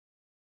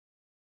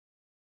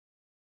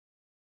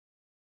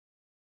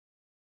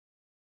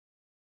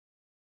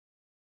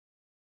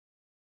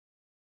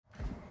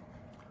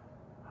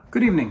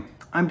Good evening.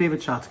 I'm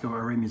David Schatzko,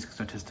 Array Music's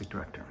Artistic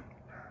Director.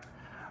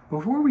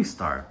 Before we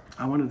start,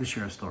 I wanted to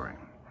share a story.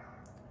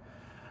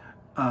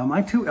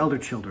 My two elder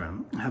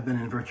children have been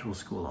in virtual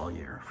school all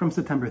year, from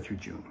September through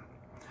June.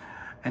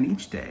 And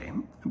each day,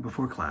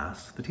 before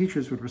class, the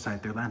teachers would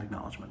recite their land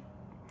acknowledgement.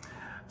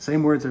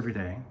 Same words every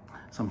day.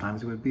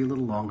 Sometimes it would be a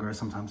little longer,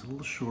 sometimes a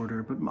little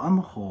shorter, but on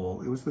the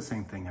whole, it was the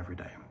same thing every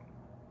day.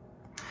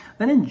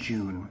 Then in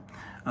June,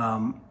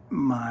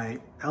 my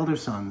elder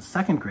son's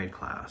second grade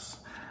class,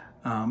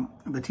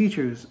 the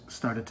teachers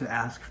started to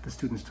ask the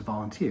students to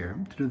volunteer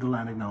to do the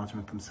land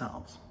acknowledgement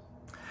themselves.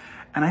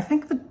 And I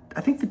think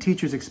the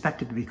teachers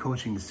expected to be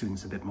coaching the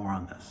students a bit more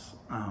on this.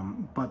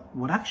 But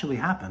what actually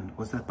happened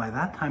was that by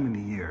that time in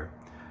the year,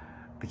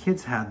 the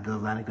kids had the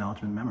land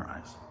acknowledgement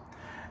memorized.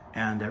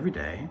 And every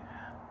day,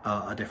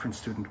 a different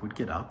student would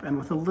get up and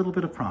with a little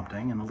bit of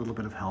prompting and a little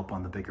bit of help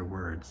on the bigger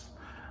words,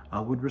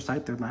 would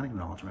recite their land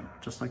acknowledgement,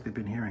 just like they've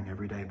been hearing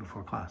every day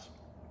before class.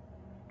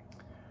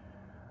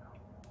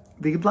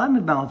 The land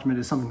acknowledgement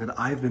is something that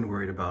I've been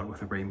worried about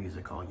with Array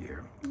Music all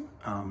year.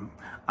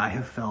 I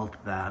have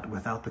felt that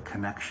without the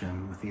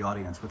connection with the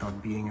audience,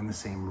 without being in the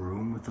same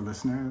room with the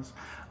listeners,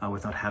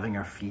 without having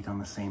our feet on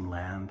the same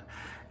land,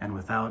 and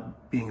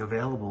without being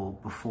available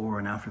before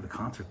and after the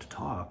concert to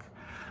talk,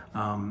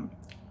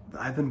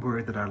 I've been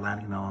worried that our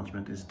land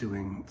acknowledgement is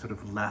doing sort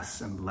of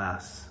less and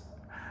less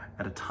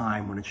at a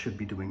time when it should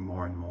be doing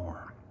more and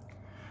more.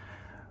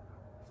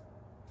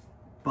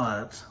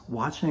 But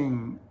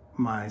watching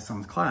my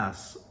son's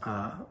class,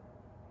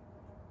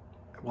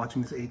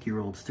 watching these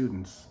 8-year-old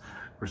students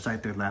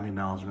recite their land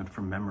acknowledgement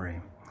from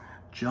memory,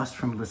 just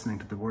from listening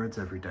to the words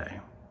every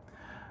day,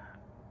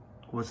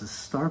 was a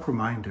stark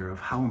reminder of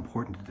how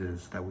important it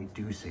is that we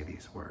do say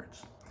these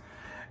words,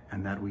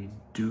 and that we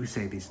do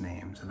say these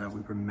names, and that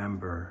we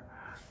remember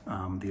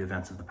the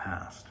events of the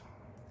past.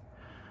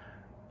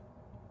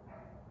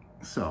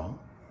 So,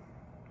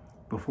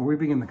 before we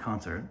begin the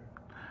concert,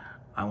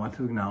 I want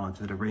to acknowledge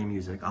that Array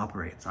Music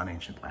operates on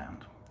ancient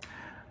land,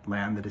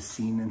 land that has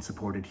seen and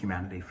supported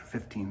humanity for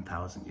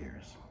 15,000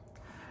 years.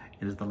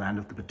 It is the land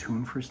of the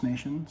Batoon First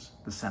Nations,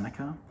 the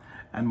Seneca,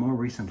 and more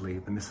recently,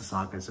 the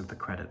Mississaugas of the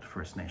Credit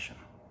First Nation.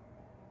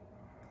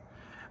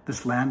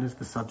 This land is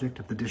the subject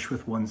of the Dish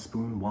with One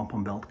Spoon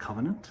Wampum Belt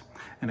Covenant,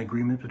 an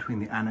agreement between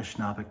the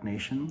Anishinaabe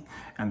Nation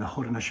and the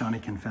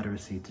Haudenosaunee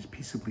Confederacy to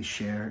peaceably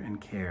share and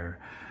care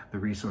the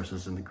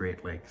resources in the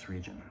Great Lakes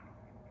region.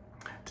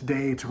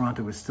 Today,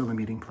 Toronto is still a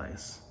meeting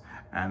place,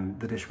 and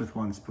the Dish with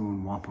One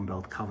Spoon Wampum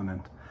Belt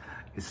Covenant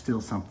is still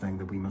something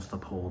that we must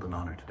uphold and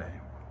honor today.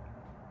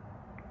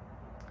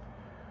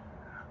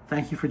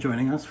 Thank you for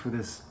joining us for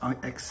this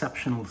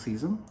exceptional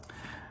season,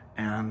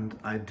 and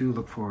I do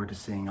look forward to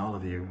seeing all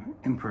of you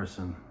in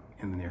person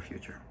in the near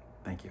future.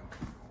 Thank you.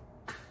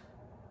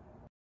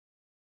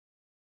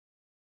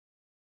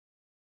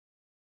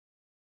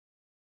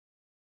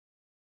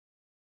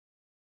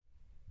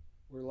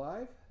 We're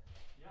live?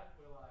 Yeah,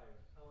 we're live.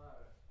 Hello.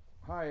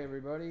 Hi,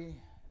 everybody.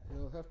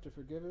 You'll have to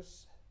forgive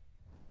us.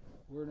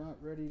 We're not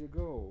ready to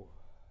go.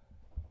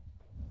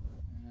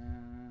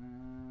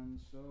 And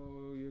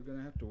so you're going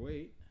to have to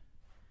wait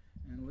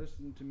and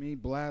listen to me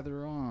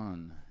blather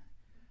on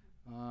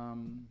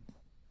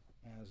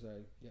as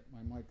I get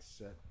my mic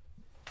set.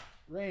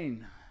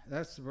 Rain,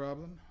 that's the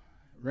problem.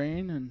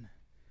 Rain and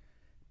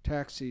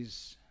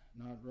taxis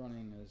not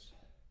running as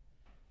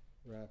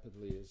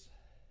rapidly as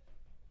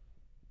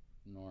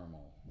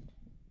normal.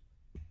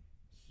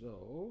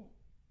 So,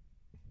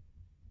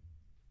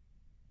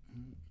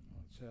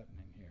 what's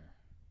happening here?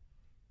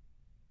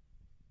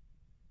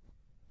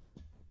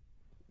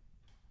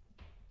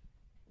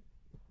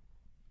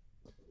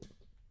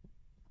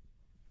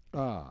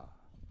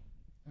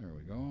 There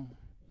we go.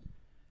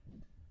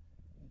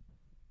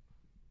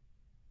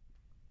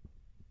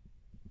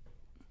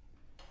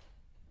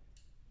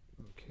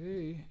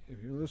 Okay,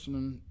 if you're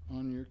listening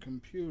on your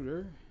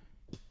computer,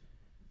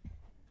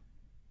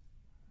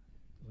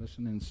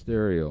 listen in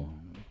stereo,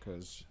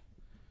 because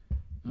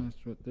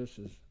that's what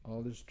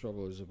all this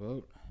trouble is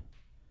about.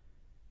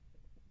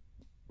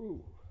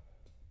 Ooh.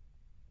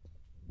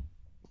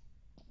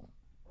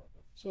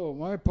 So,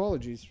 my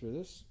apologies for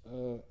this.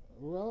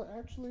 Well,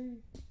 actually,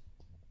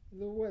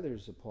 the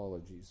weather's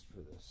apologies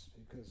for this,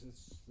 because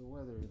it's the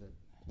weather that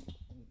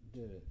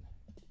did it.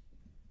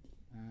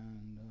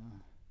 And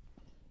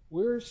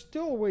we're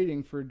still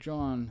waiting for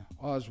John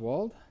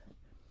Oswald.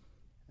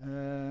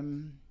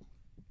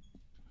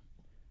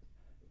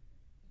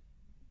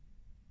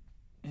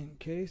 In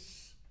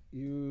case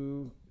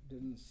you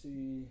didn't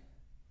see,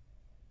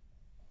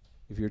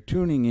 if you're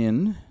tuning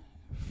in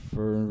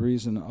for a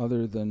reason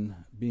other than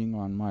being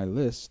on my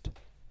list,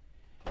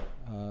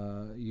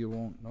 you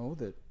won't know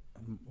that,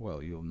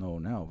 well, you'll know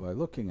now by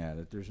looking at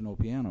it, there's no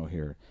piano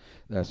here.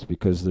 That's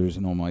because there's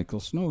no Michael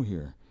Snow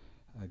here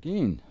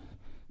again.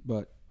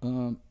 But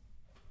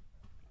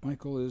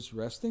Michael is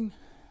resting,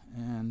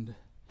 and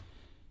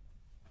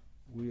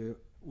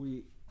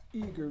we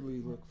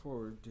eagerly look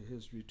forward to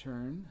his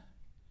return.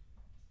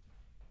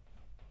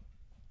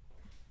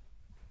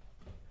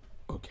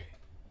 Okay.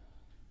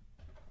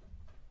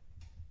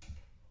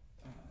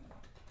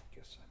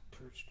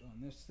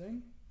 this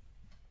thing.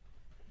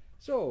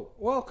 So,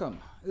 welcome.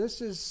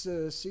 This is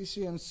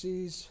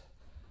CCMC's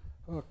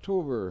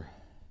October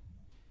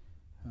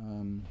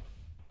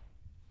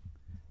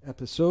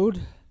episode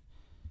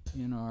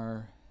in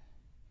our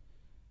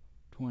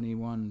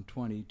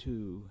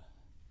 21-22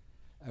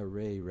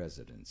 array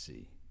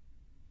residency,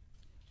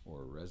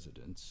 or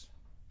residence.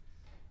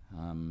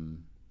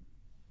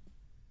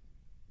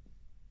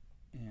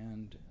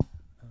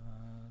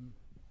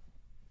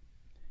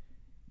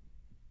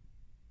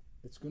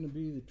 It's going to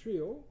be the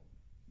trio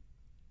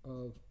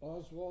of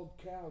Oswald,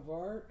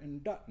 Canavar,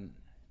 and Dutton.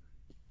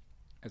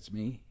 That's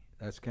me,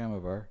 that's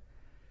Canavar,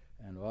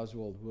 and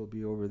Oswald will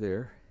be over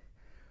there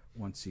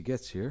once he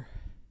gets here.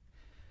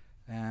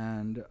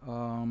 And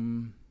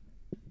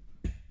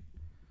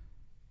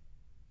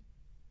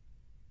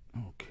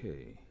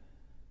okay.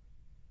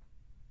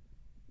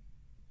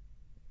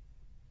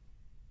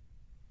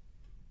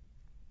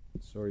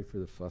 Sorry for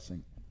the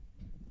fussing.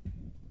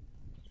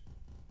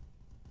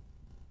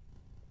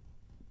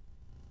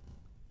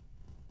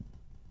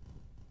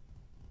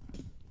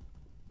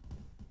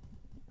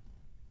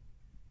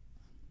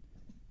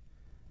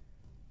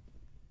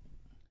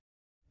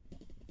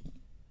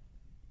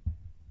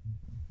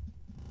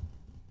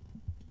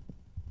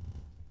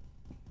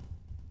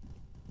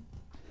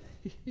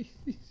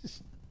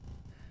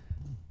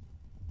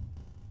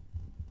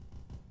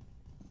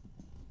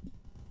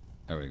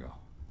 There we go.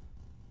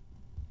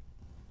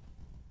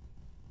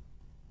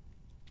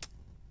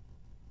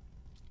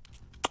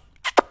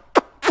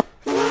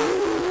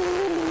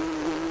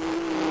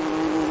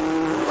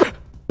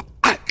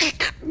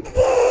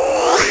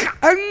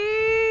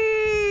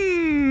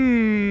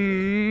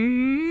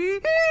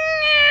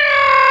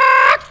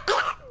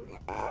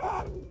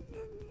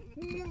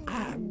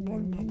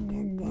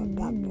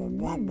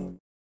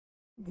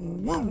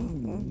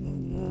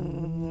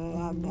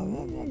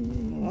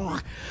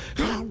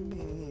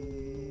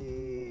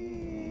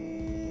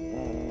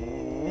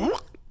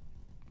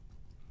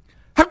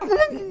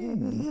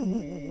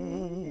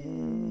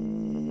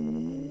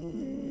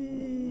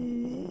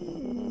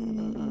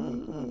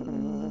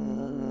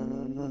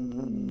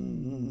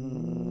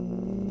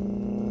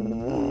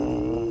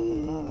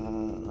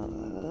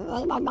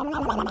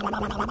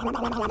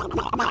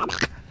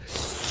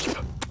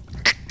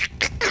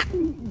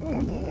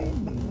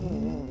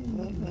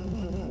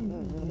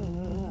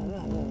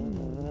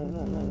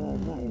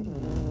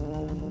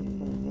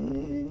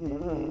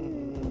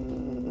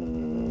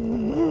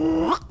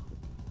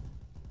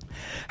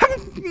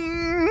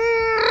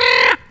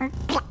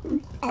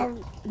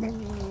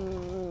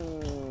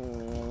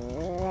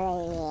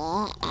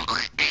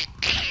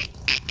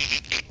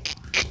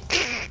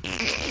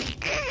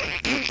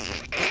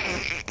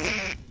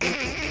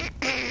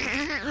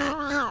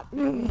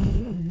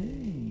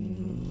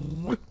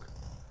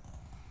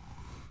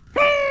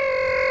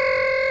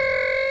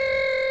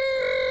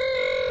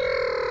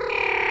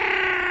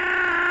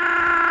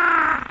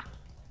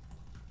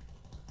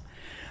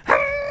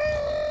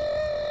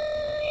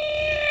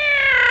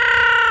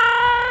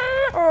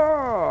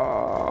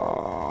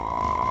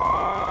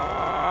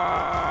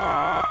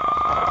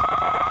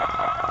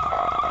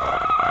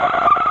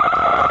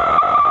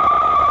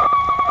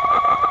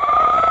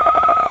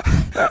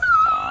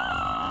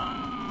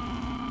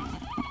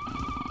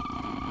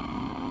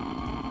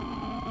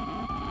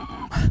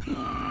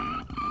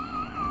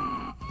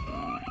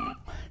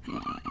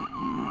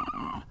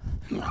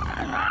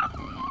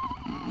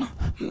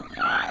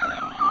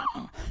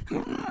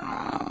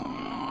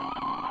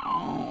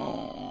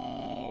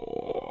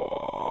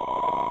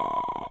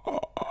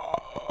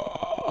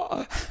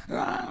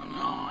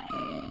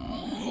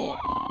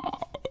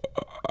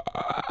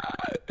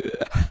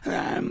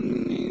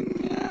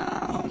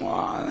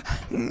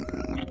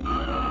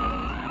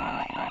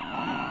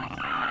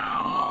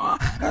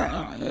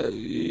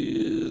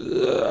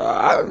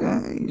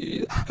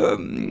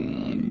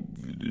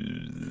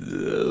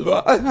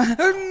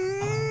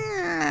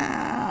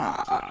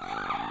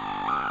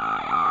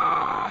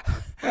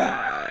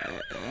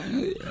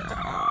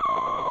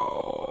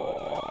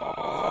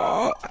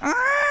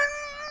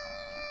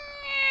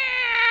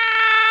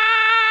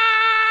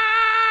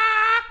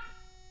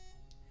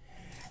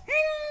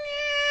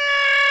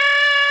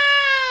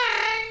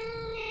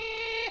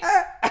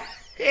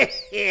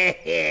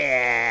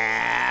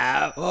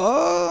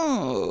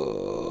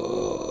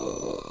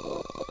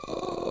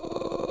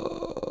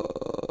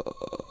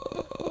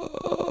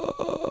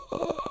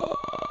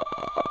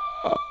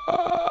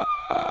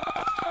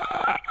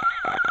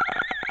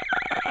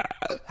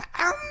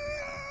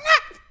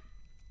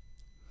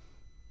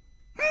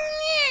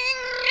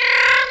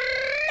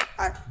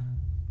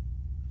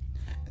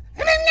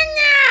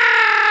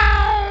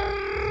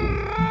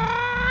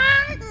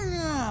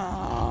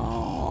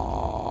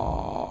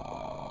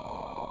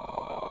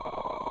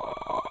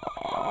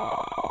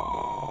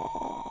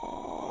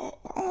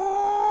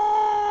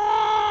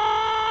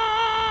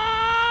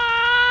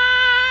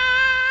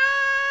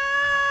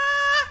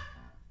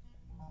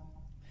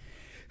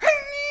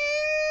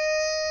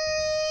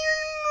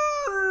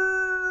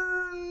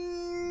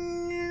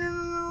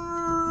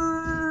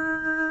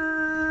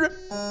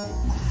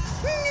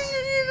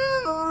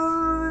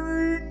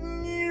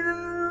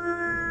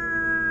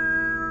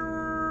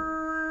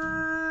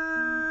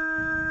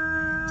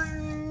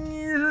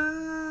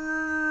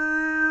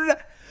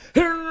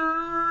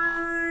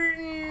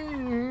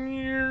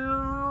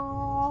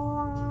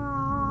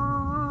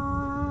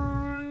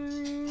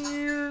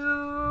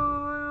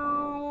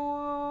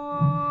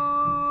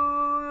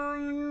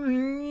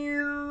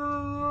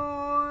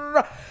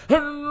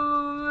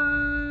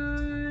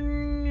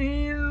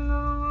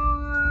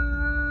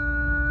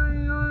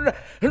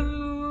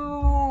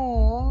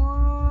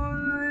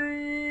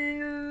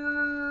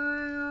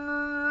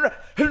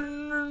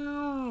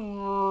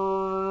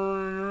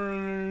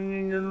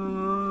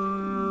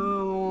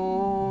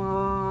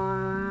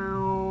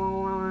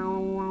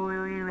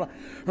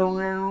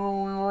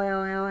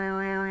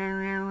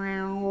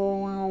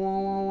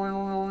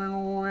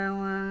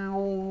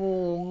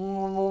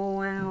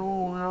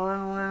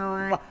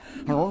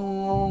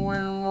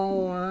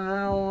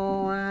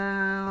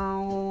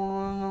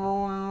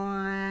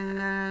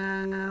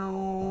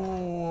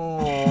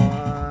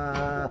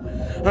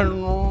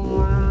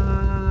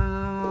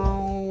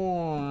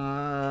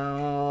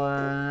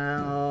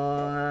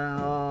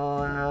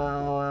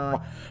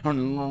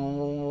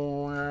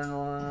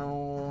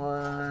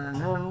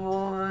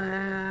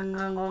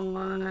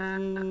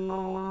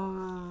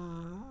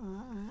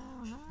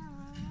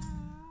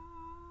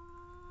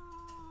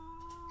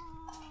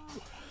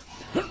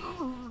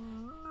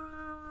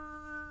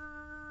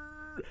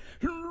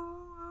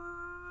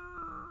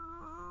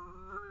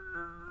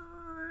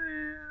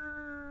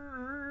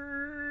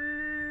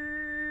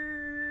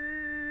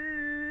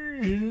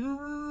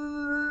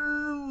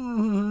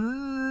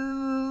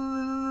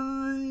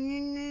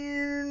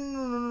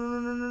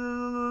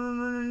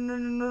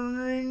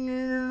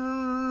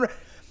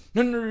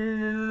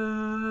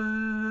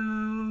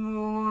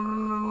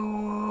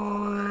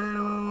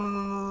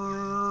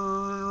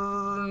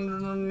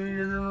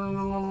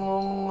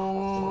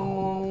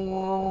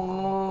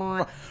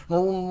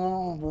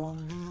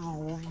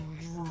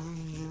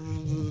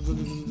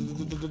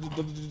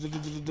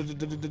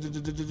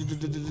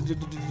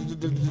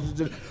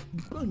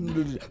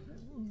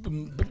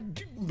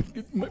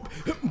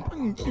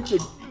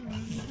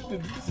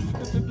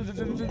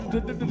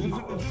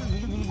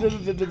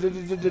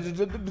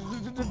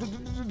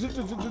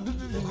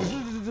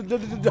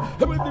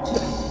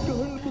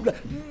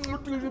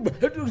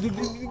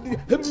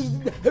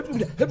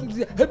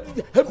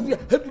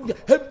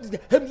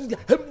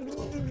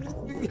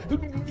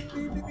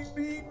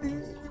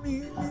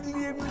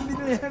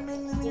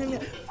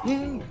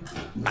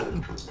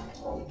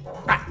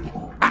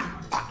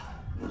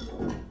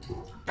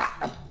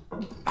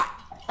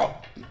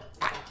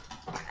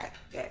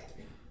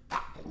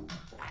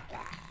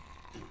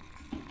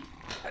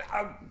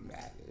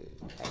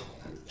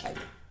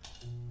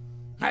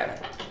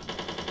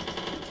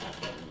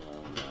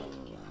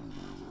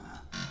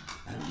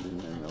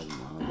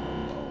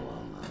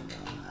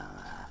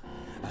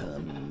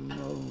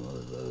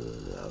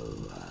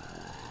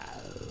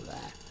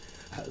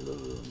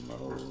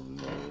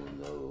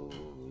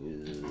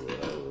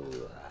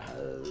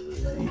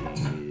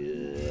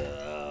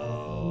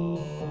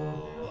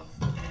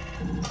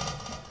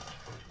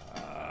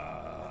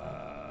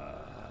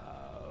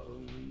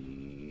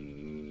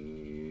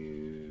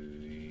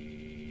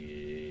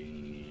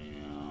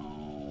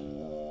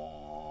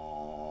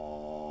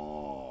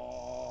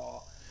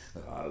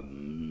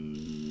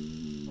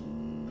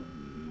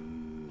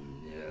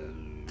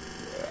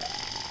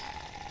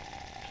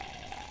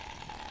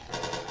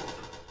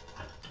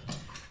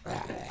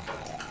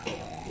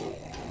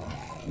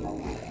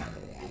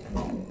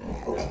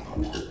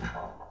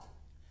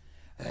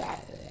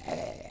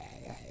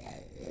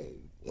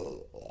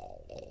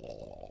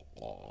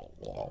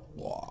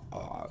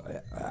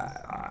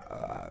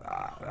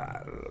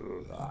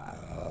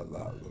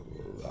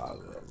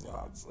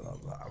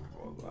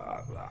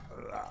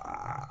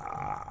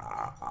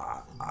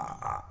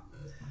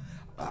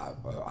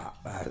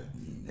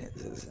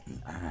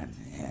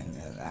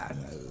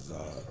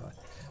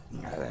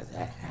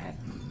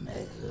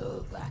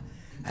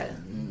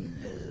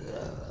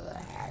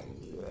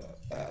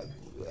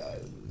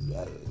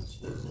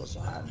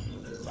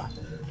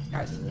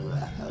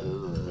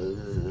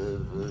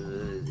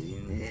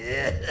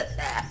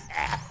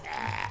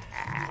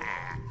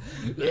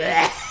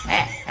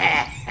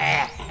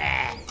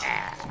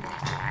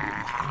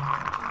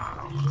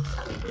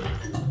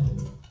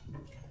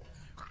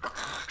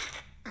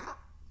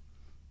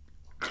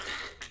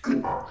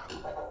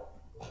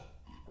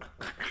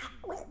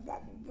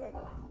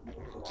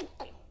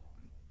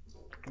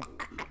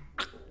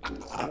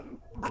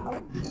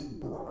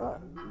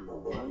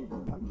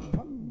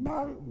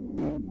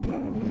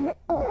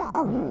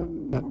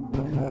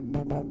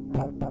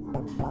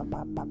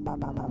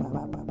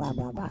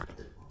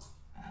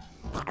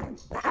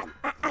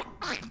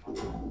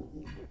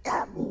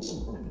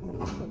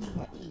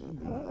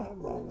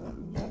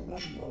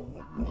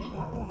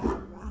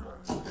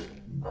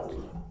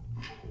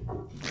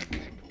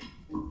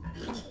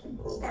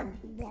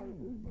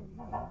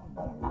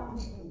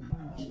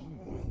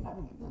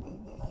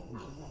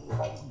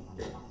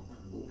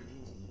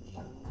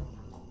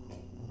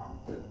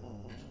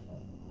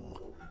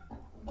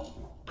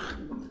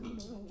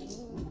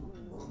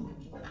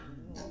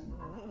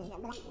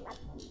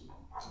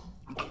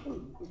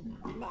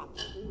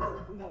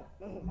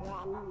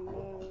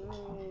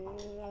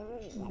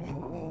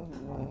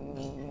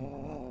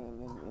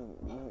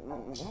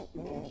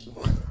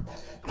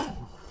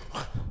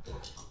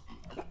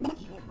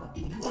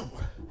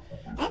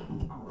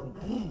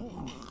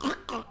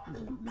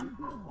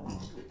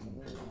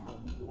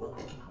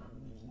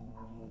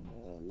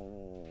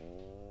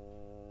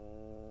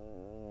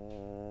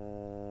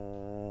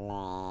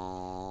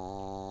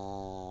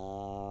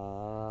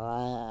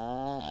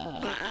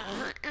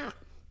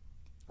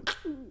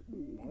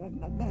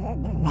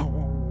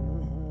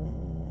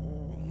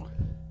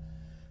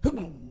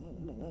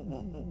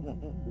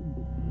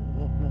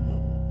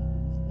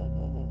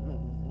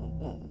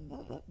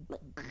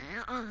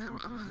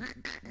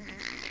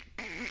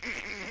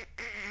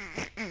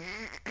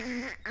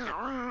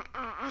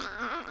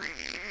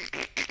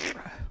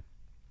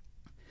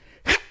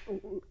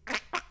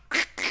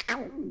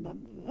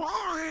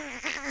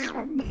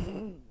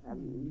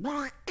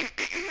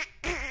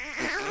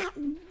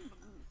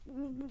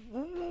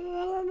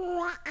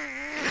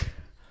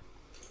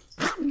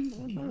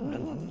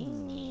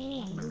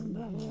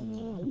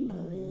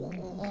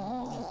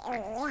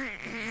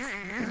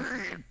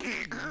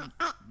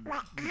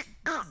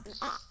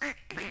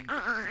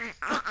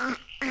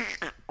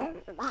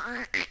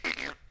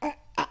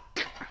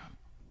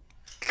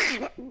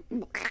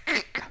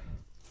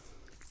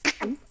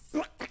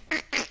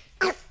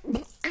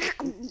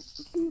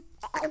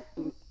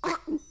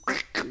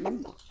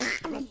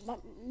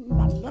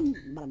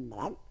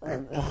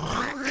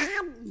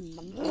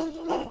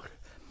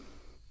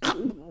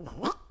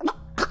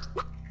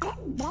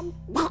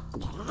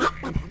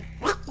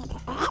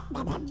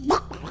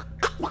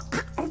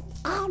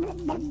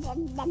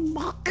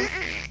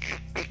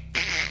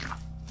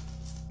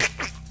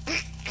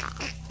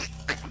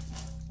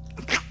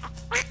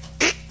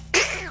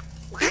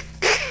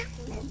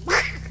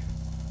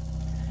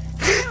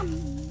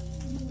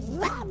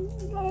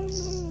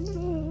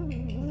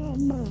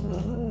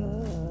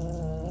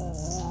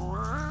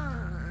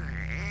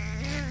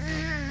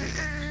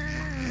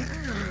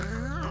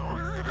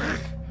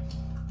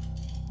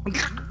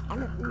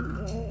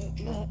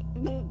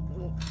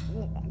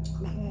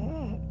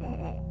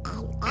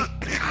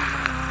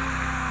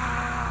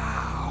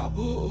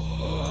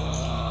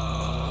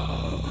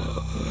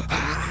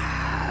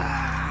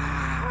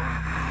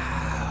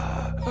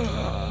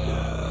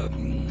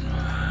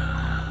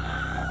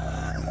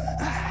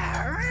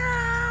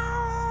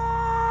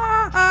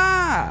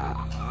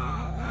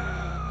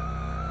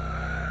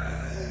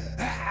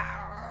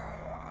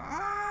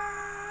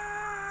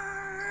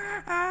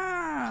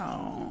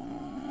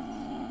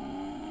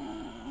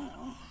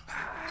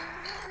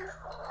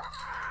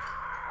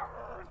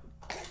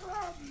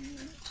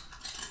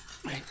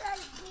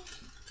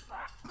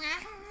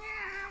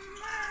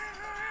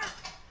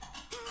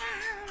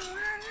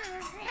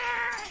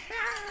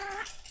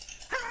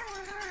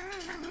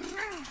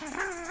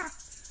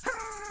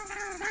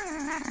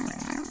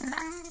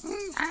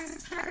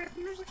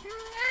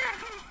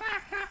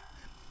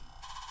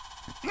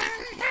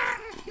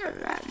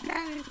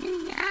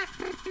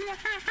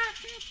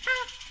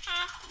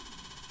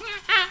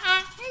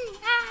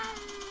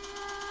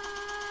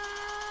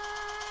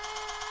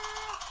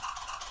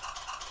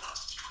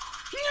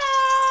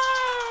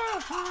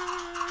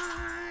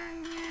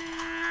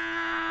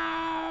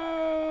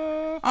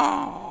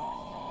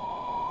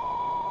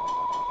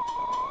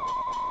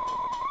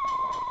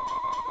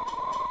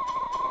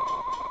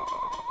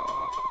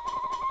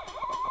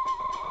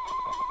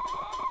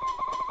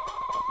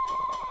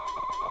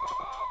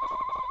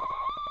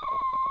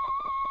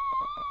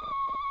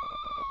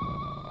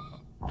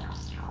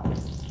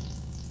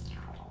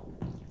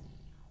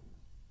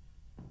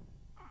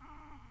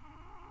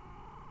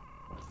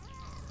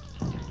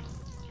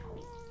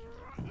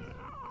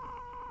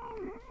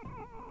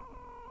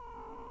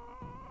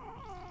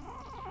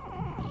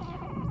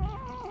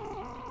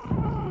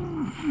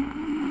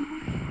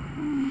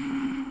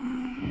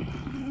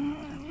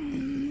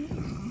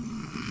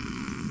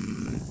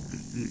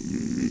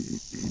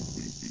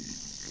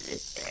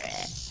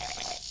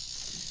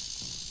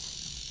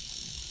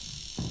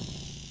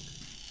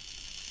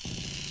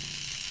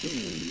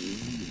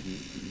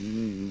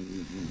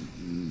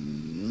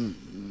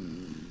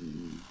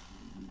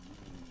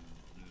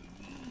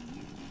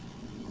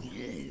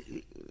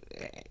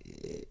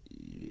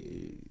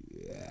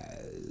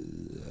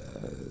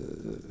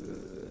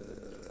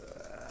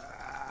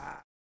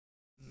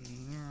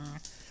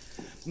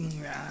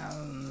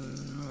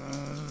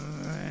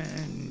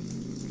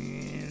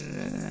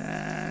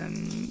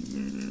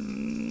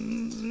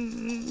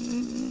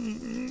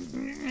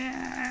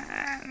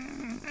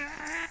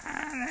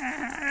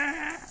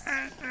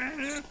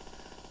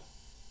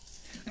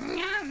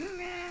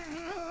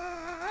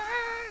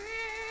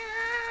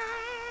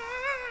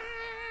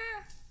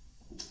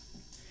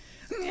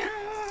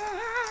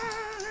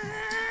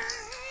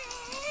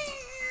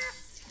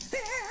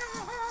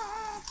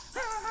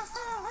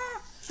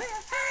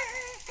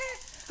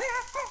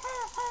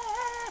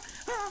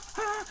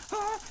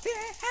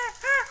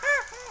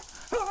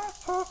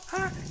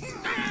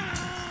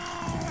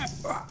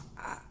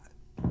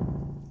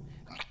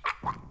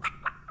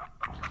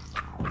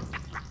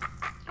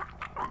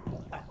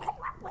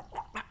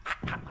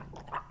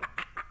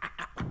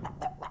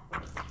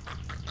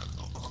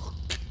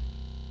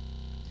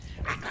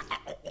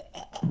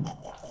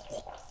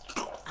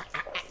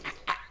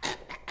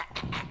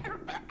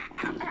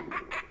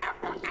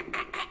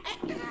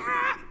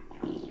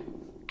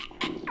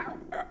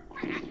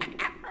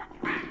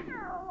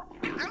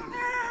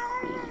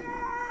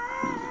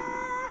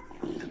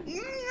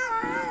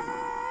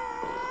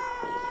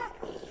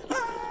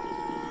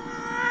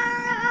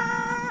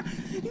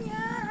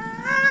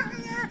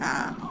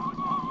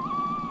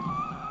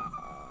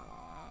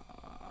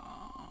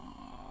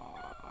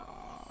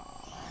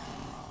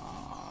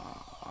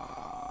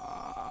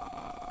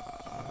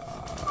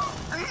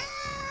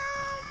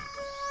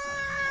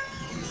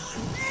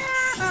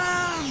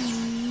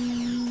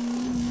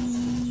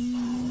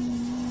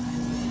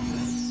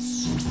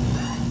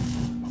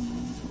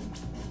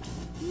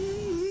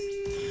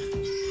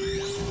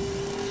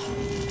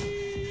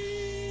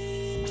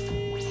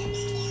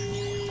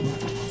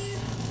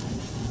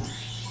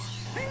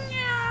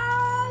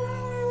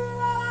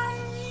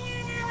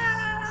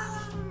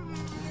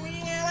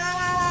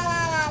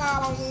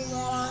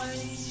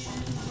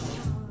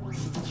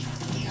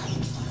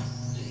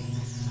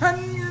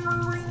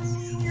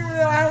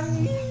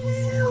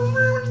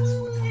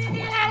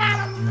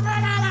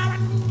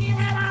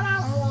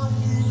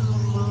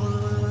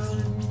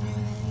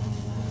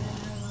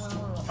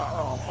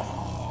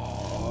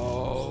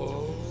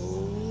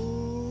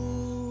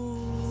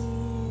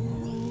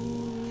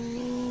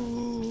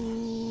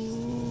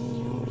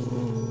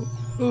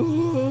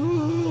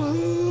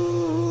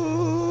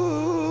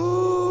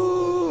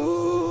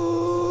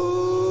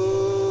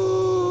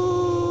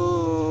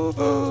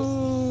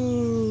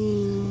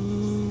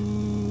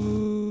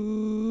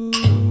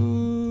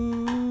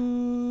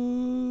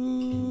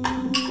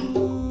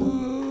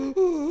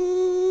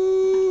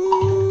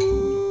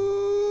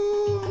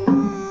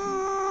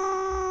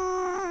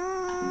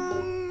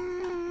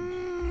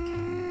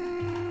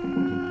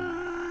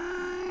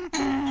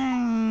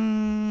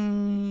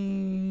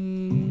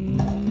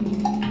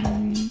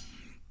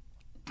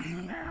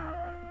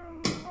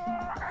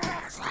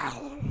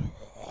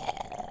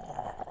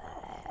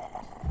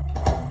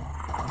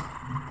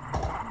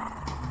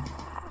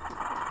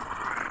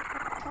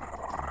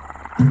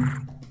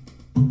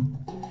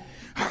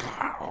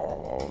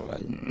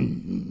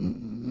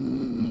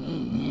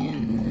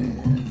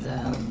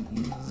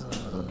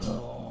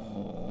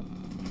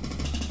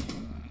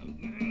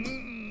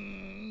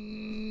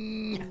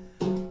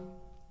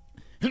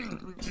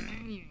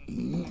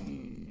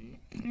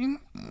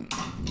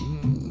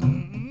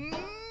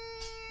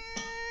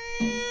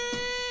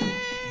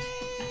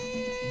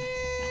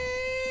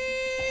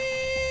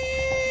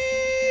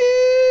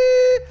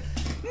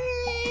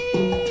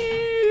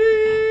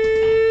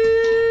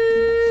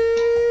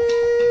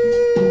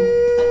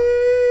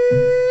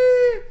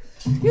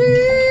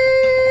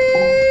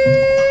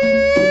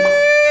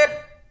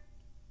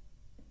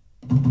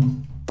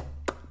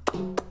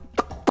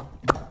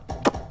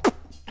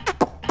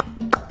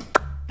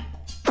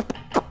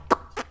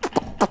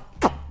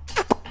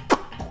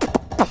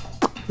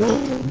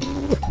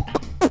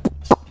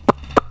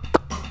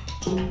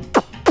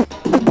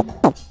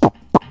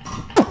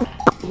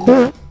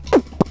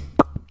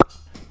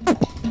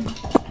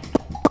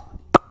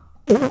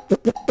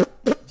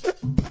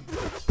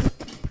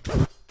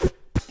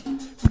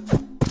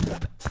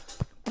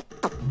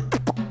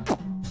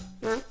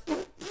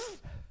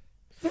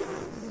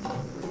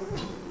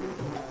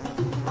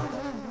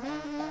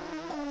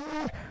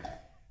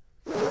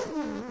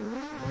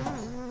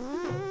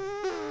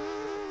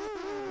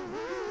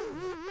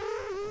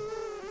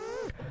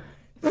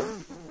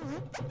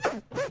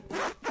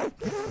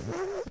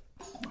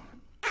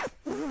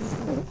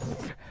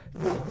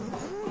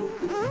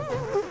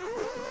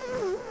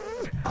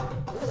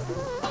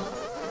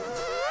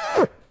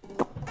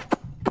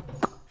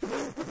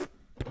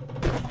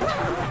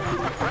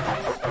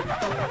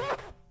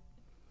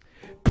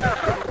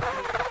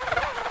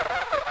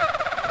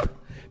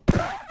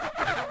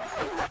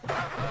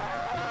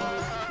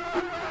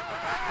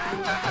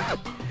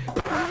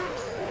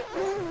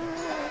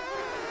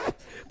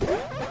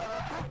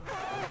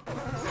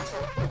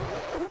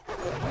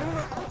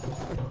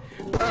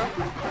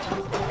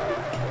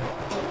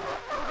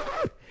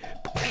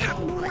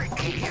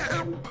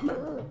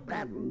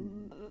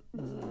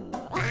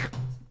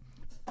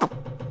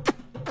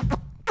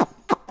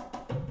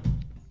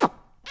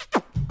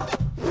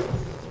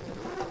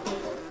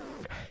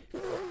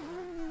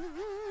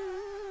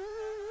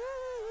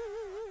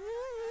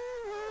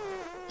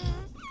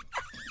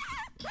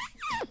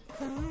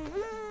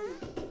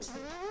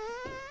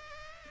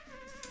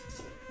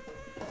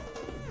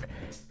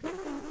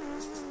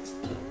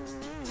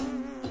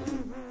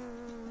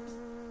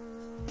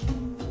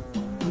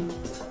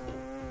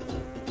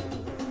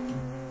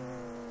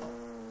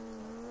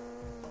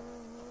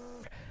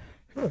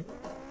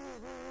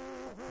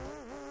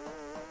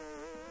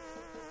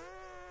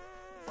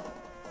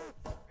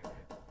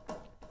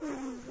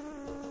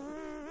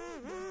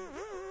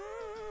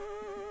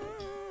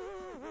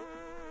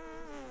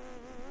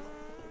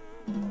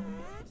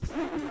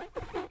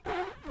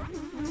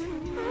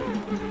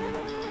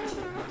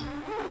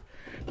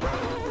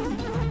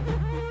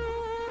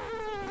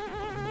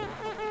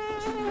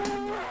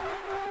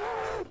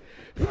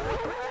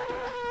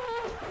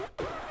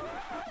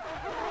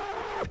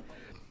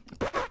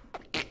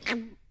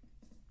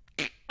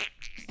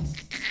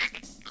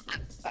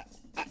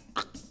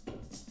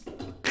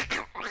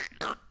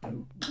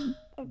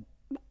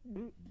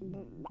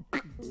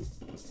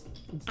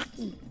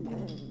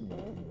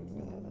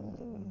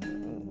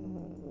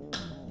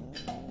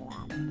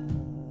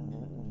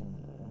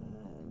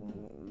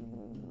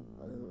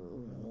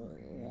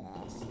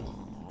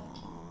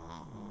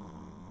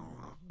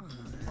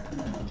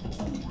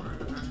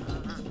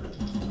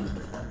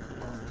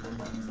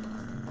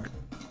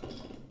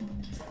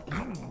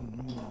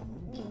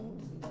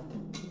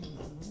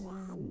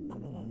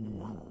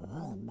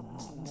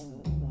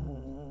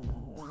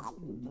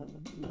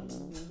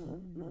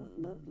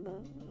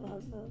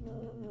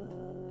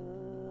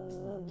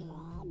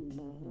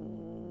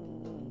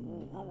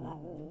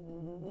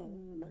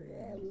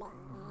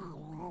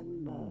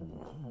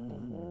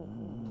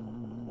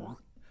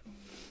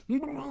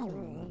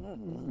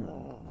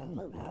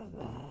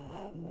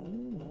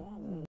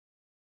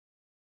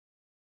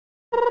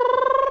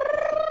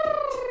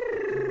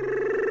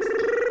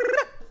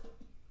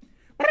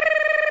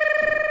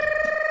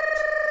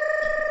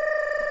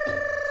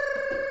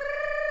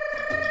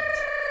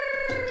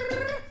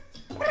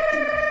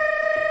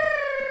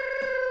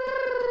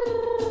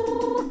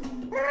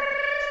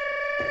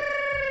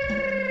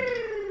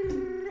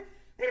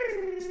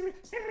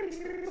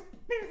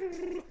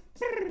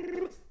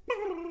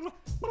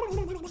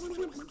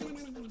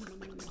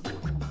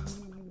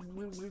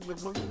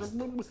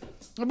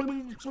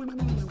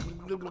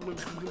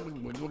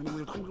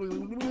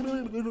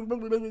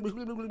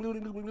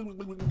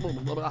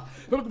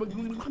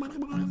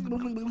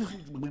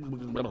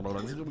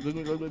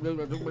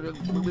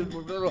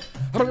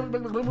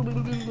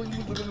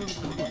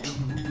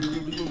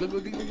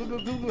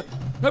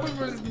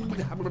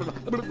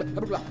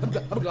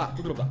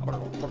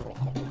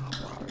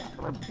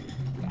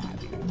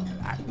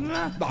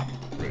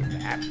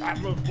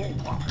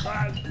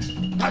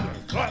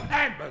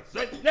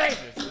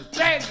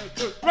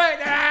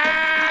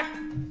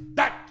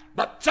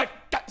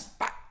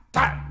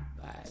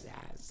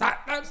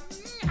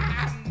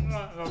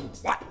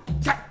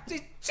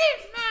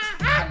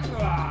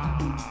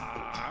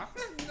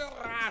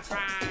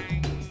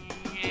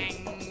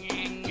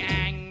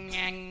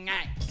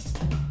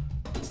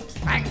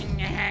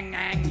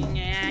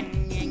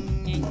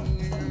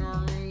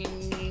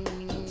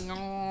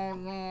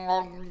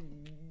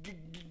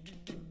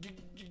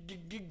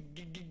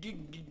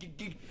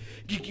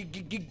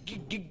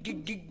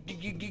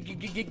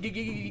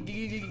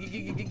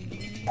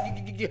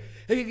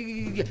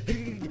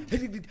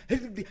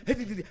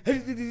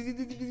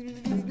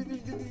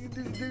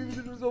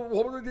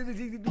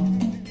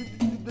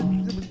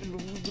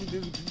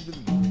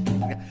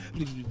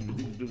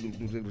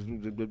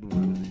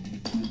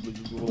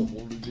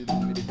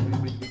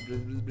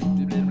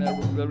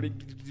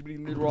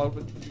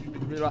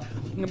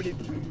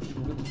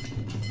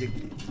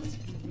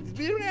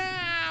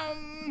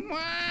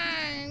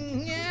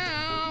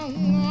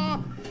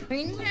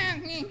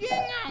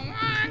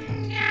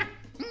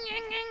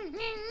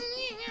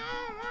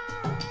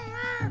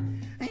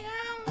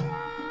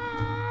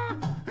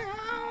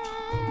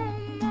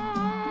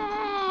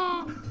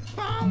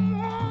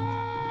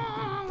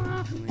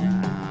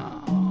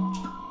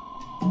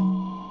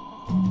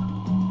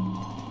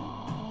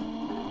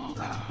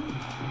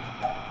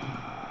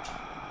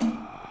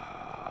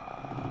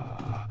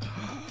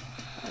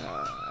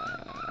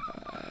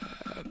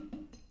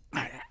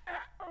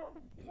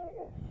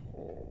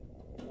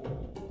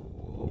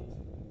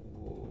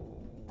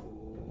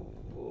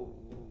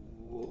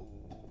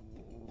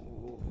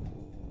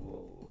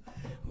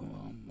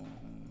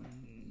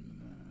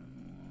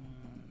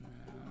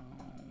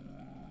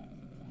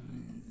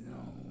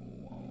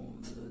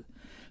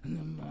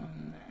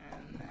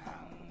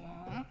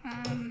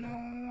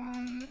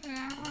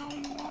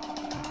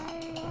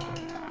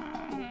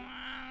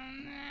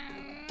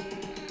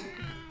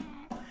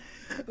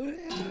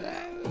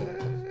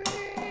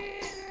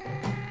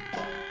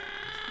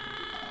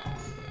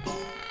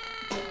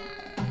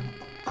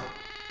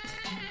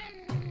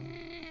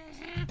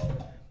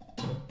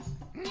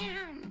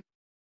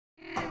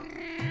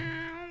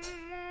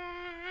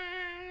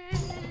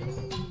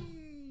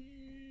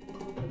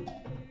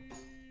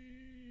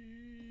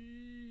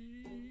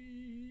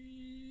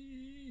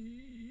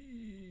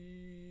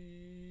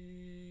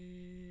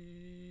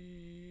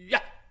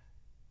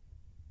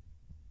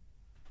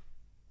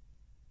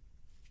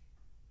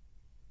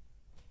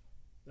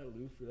 That'll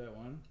do for that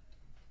one.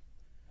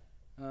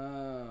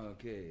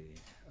 Okay.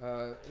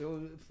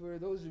 For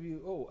those of you,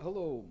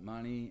 hello,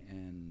 Mani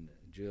and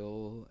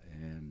Jill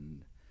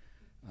and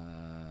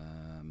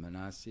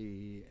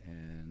Manasi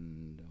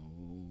and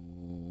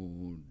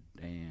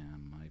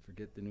damn, I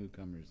forget the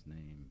newcomer's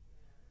name.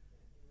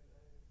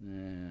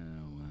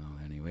 Well,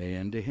 anyway,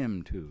 and to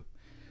him too.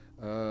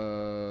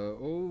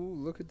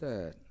 Look at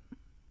that.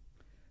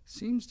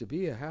 Seems to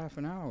be a half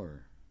an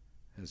hour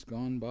has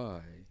gone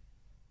by.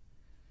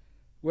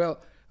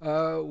 Well,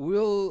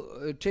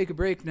 we'll take a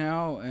break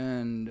now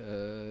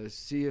and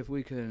see if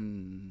we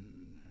can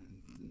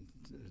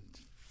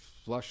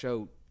flush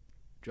out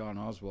John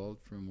Oswald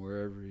from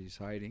wherever he's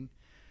hiding.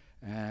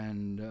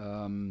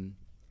 And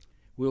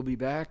we'll be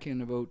back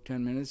in about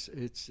 10 minutes.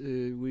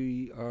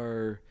 We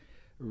are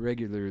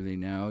regularly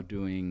now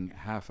doing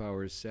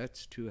half-hour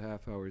sets, 2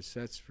 half-hour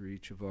sets for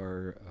each of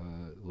our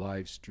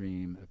live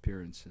stream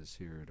appearances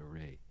here at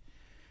Array.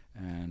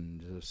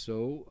 And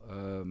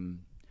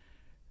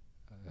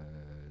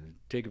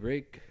take a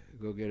break,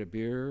 go get a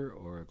beer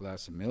or a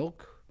glass of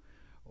milk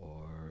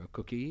or a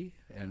cookie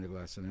and a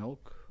glass of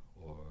milk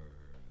or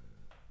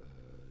a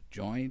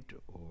joint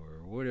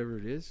or whatever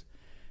it is.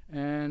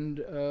 And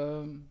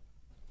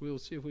we'll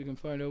see if we can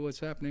find out what's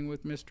happening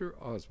with Mr.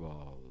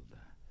 Oswald.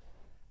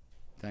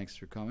 thanks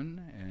for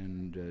coming,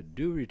 and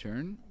do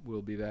return.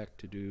 We'll be back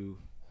to do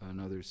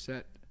another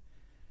set,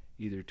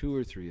 either 2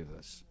 or 3 of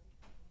us.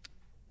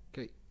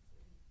 Okay.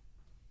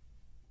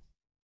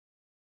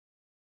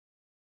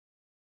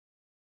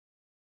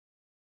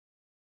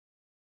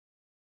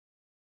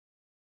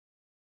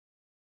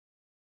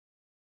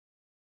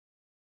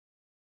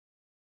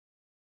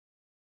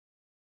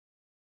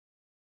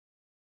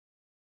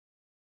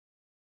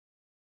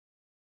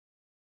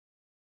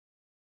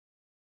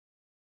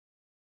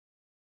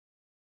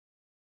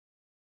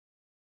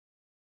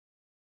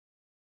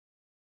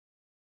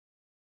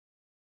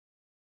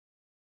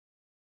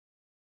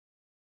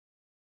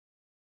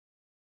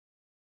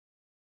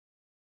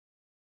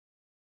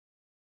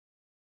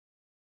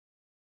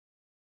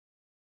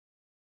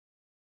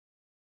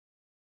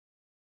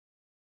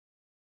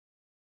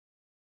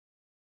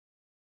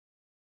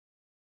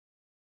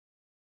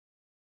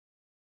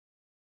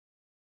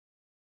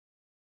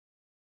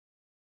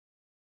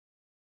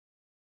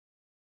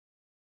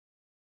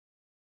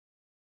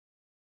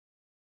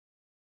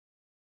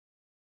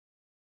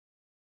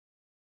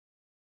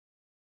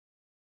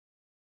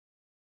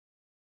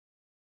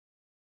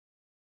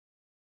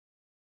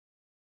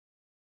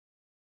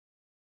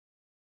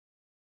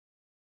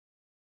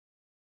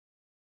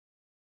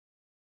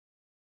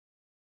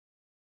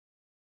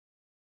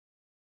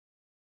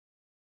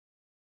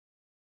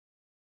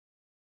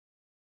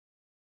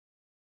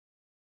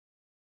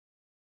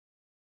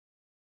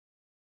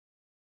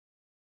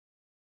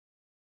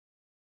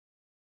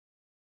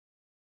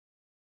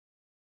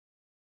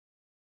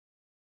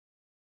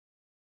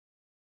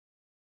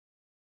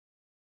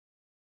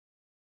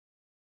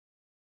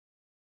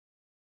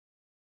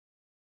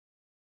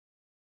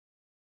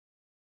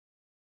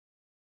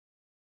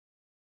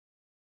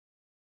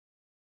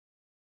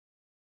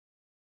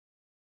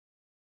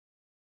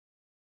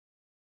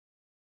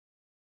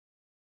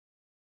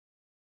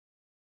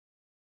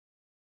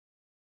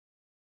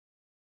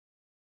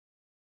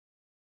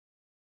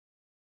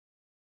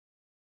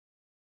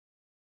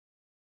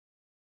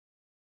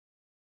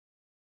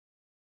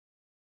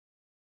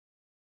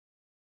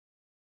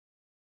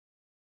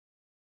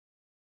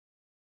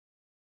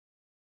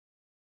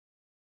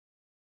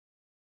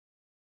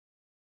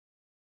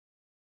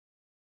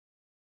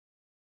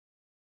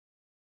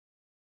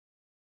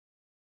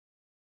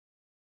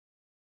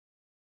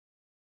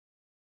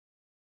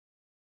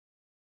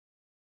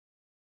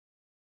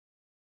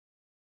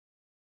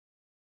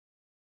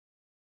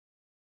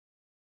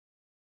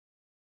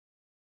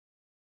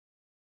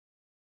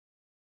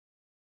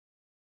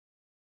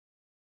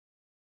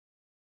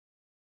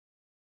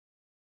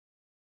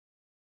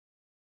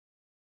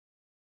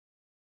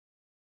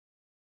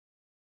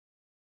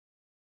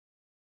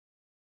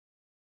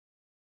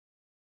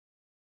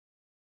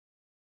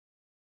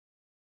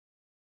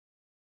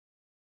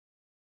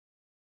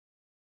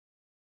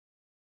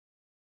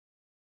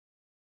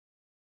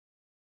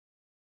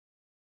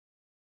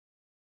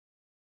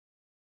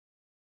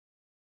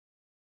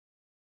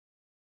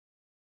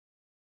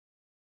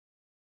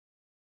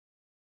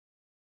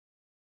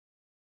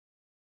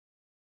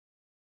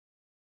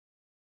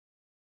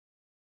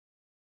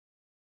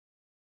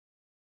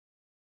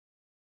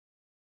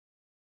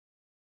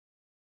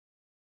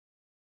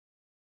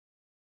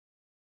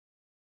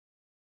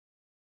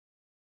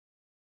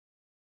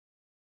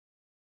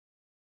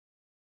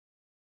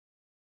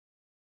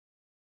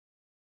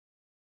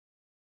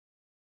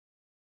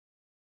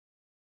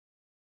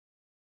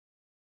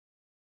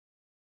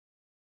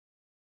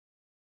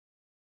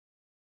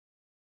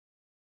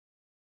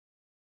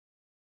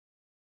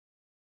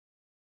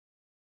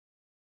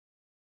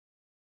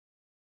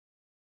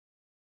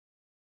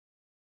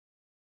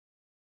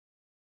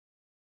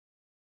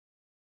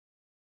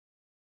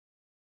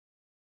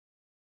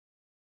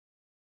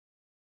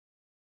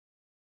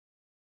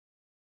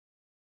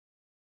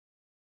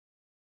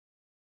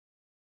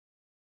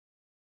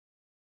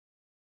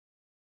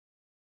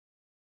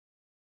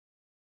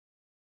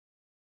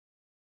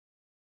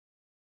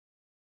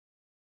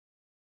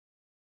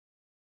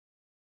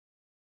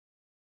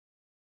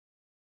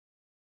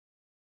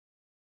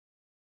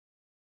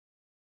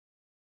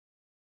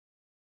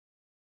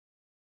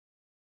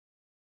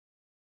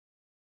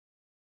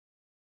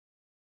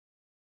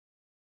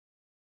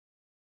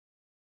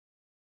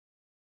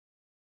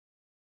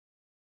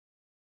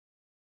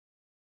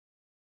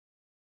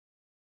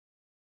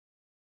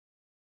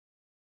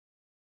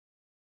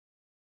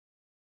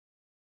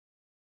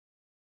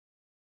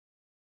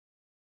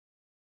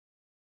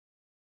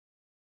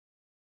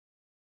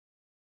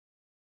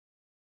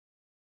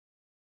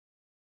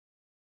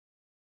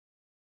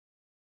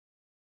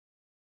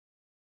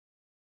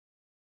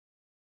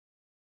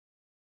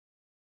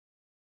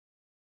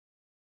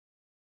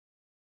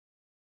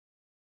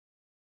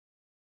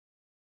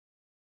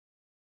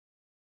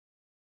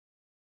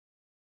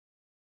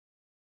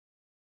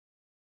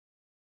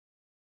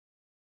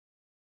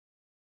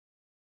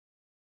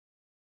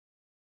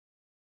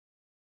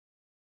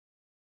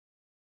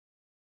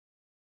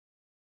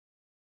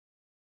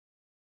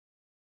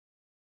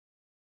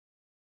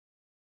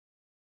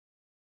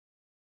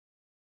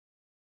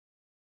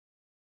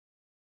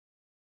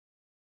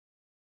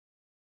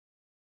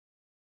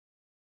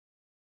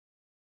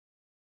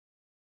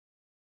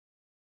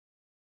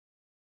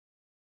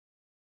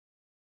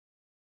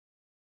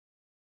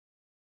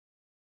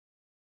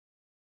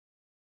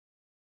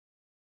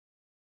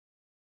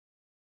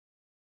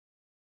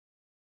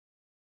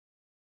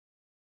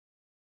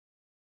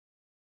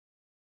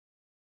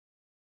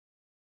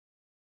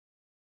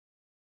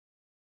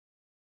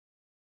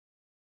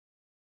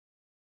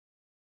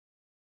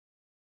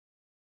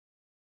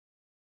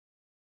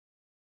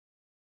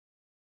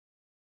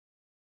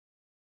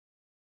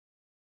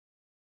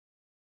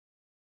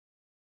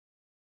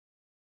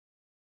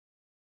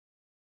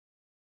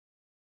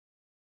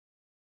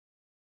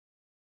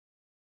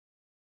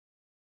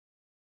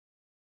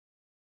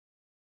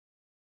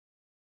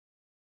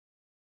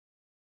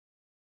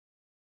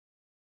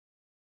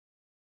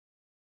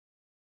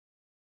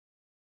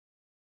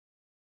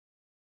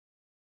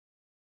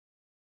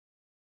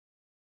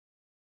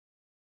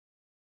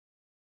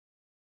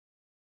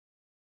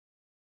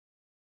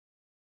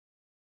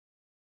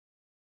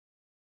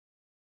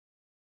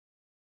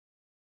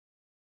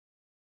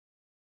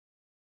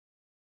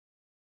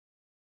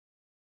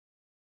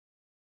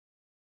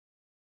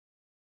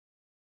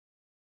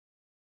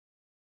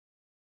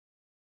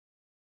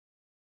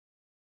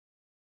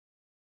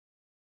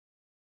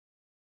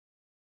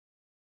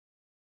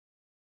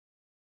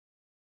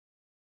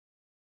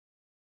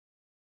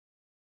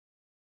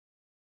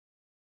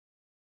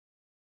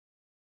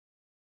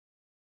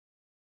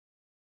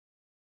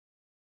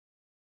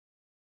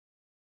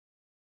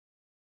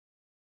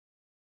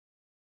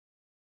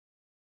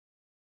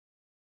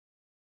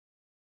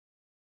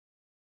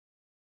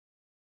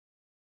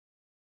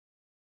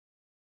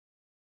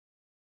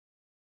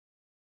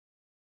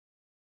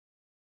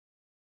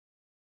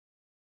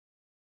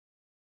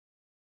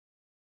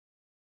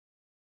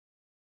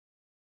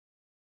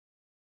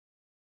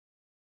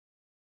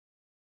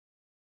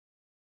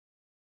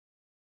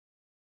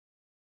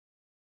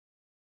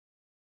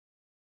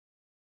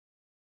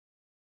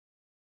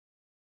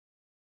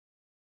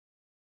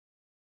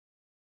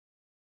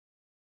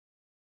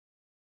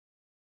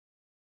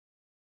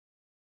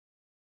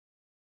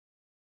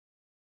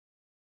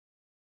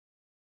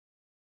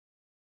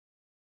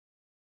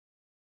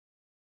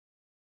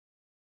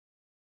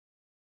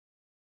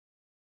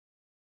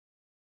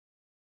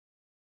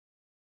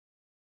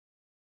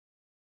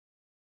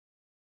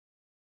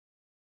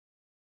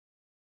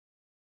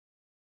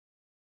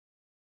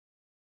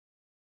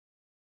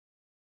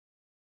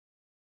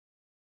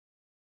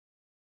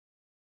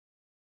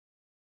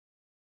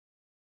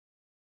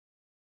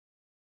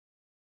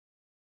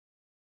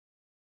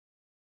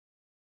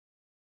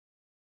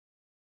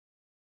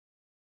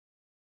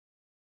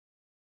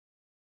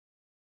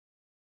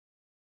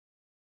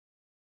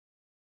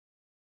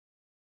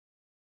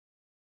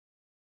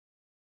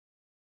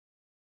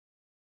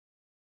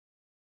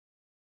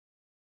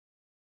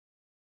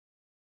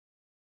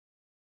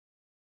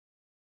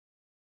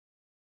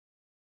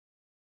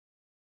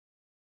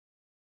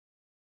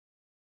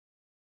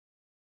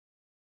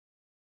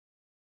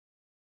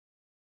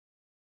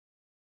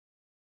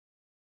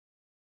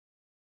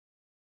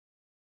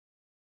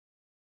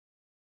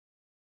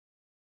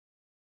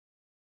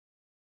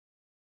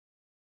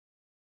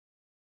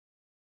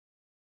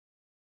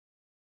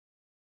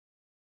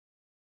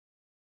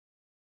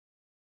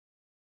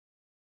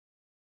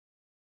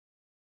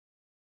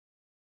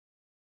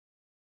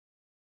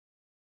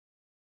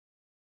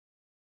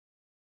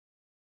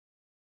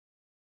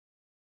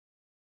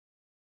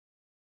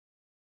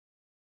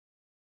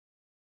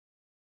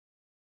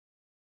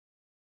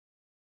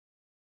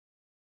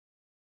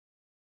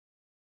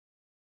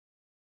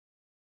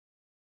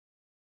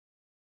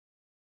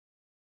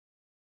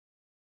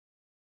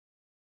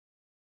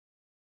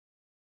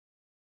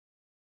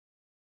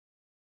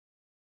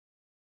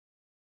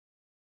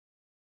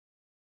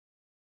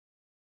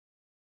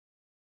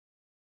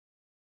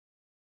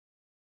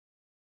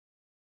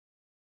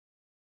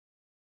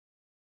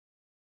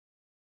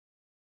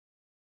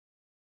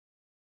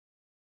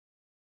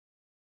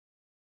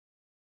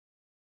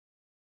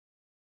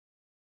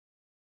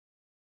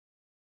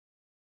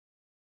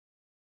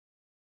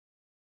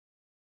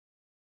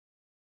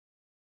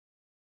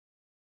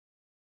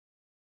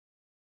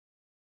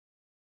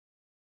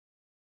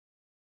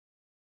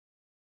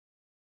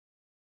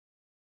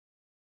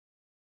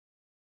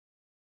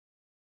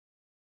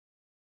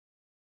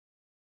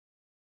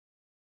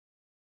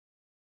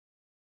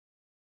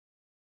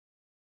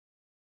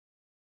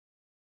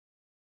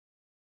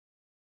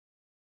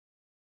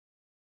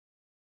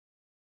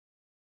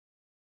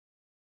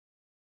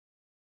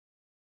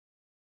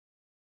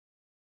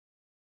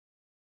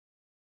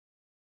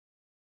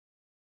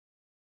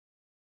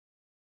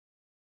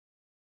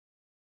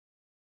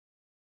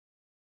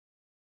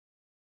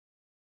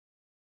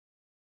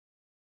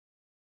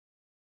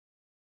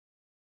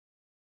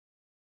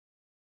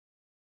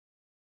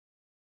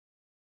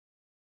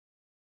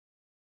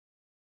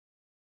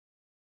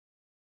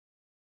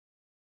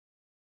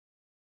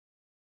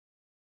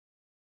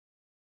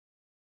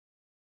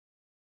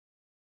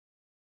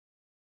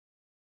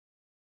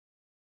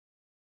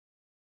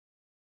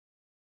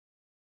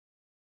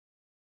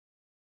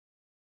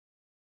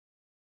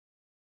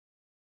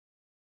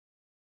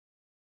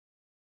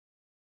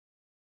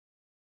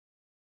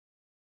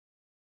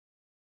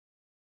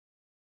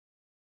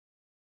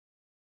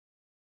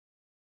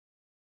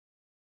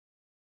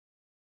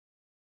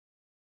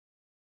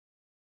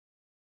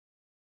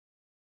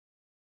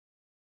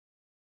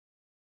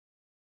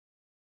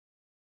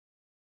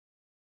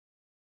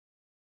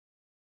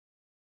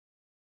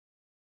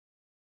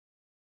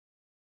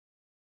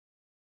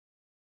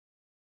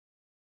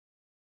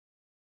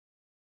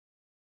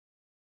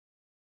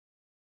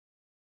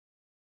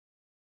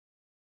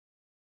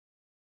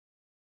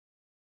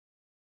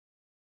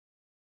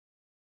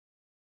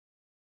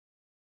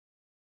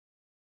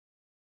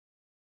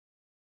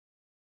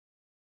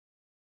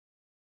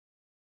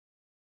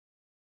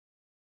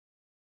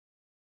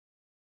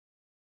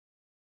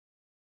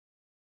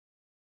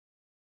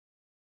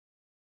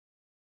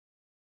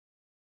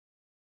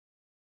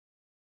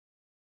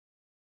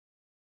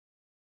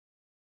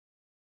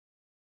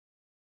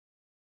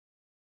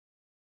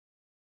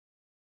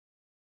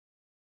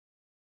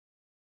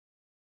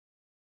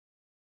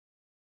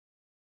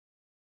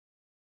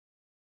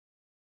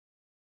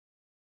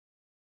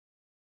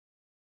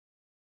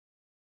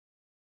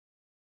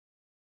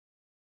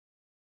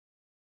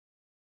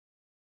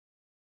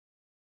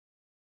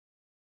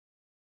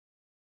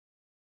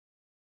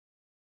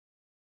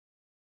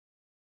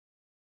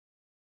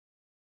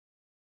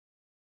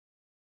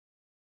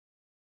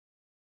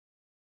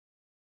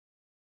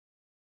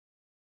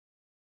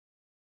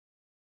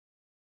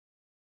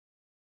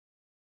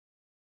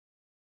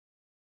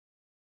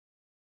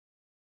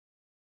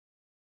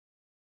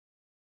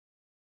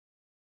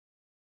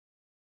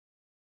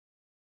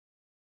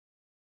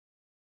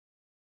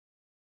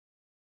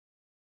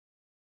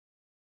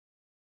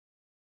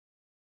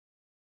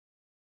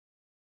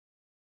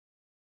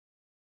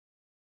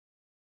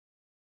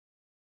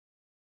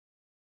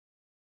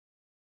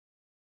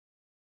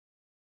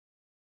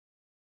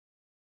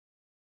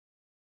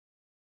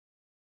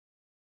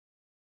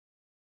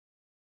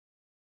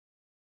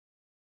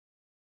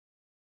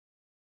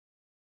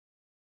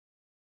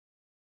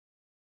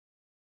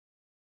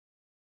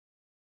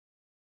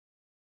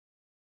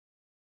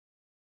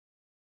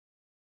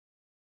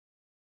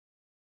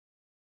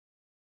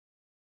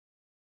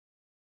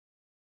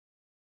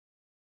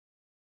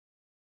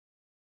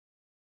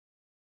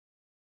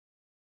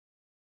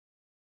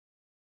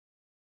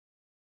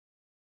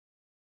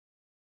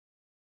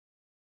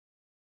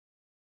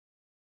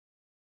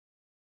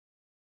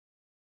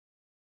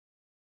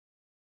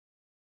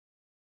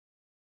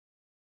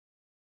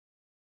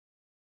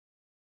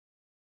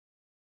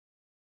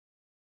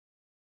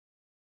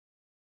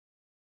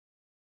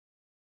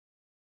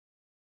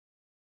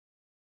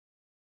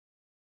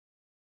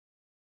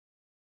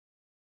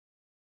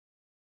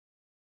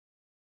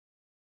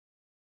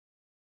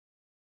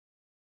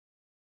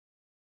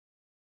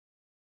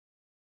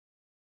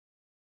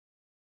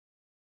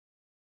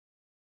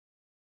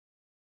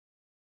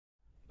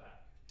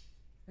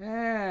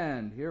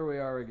 And here we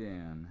are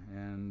again.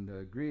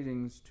 And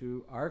greetings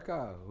to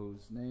Arca,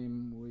 whose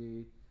name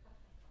we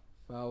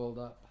fouled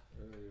up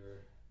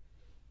earlier.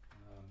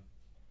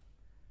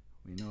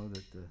 We know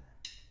that the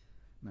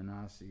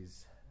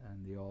Manasses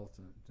and the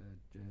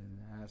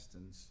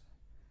Astons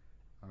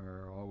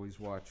are always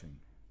watching.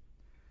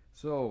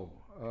 So,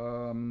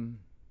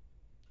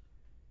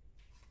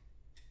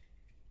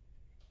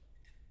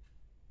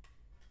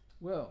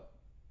 well,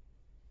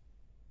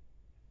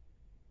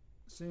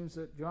 seems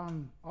that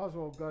John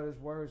Oswald got his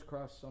wires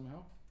crossed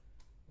somehow.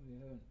 We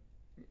haven't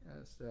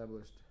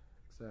established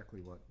exactly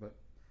what, but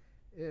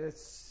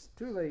it's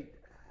too late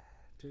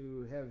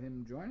to have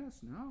him join us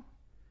now,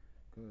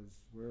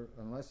 because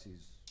unless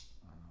he's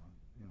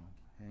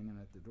hanging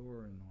at the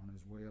door and on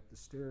his way up the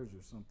stairs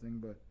or something.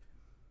 But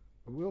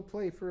we'll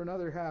play for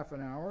another half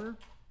an hour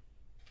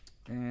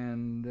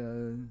and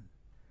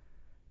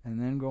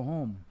then go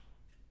home.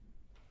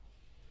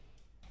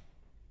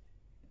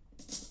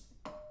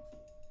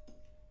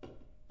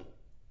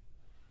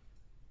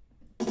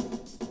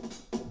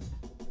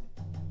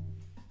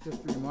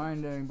 Just to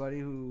remind anybody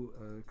who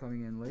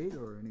coming in late,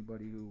 or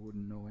anybody who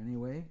wouldn't know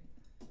anyway,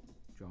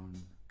 John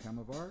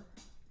Camavar,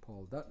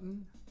 Paul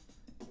Dutton,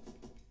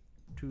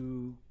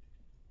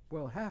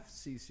 half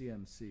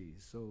CCMC.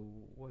 So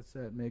what's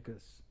that make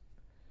us?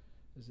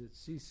 Is it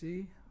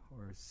CC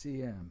or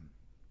CM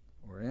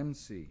or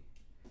MC?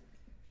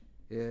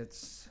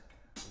 It's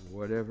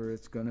whatever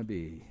it's gonna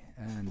be,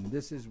 and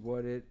this is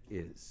what it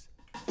is.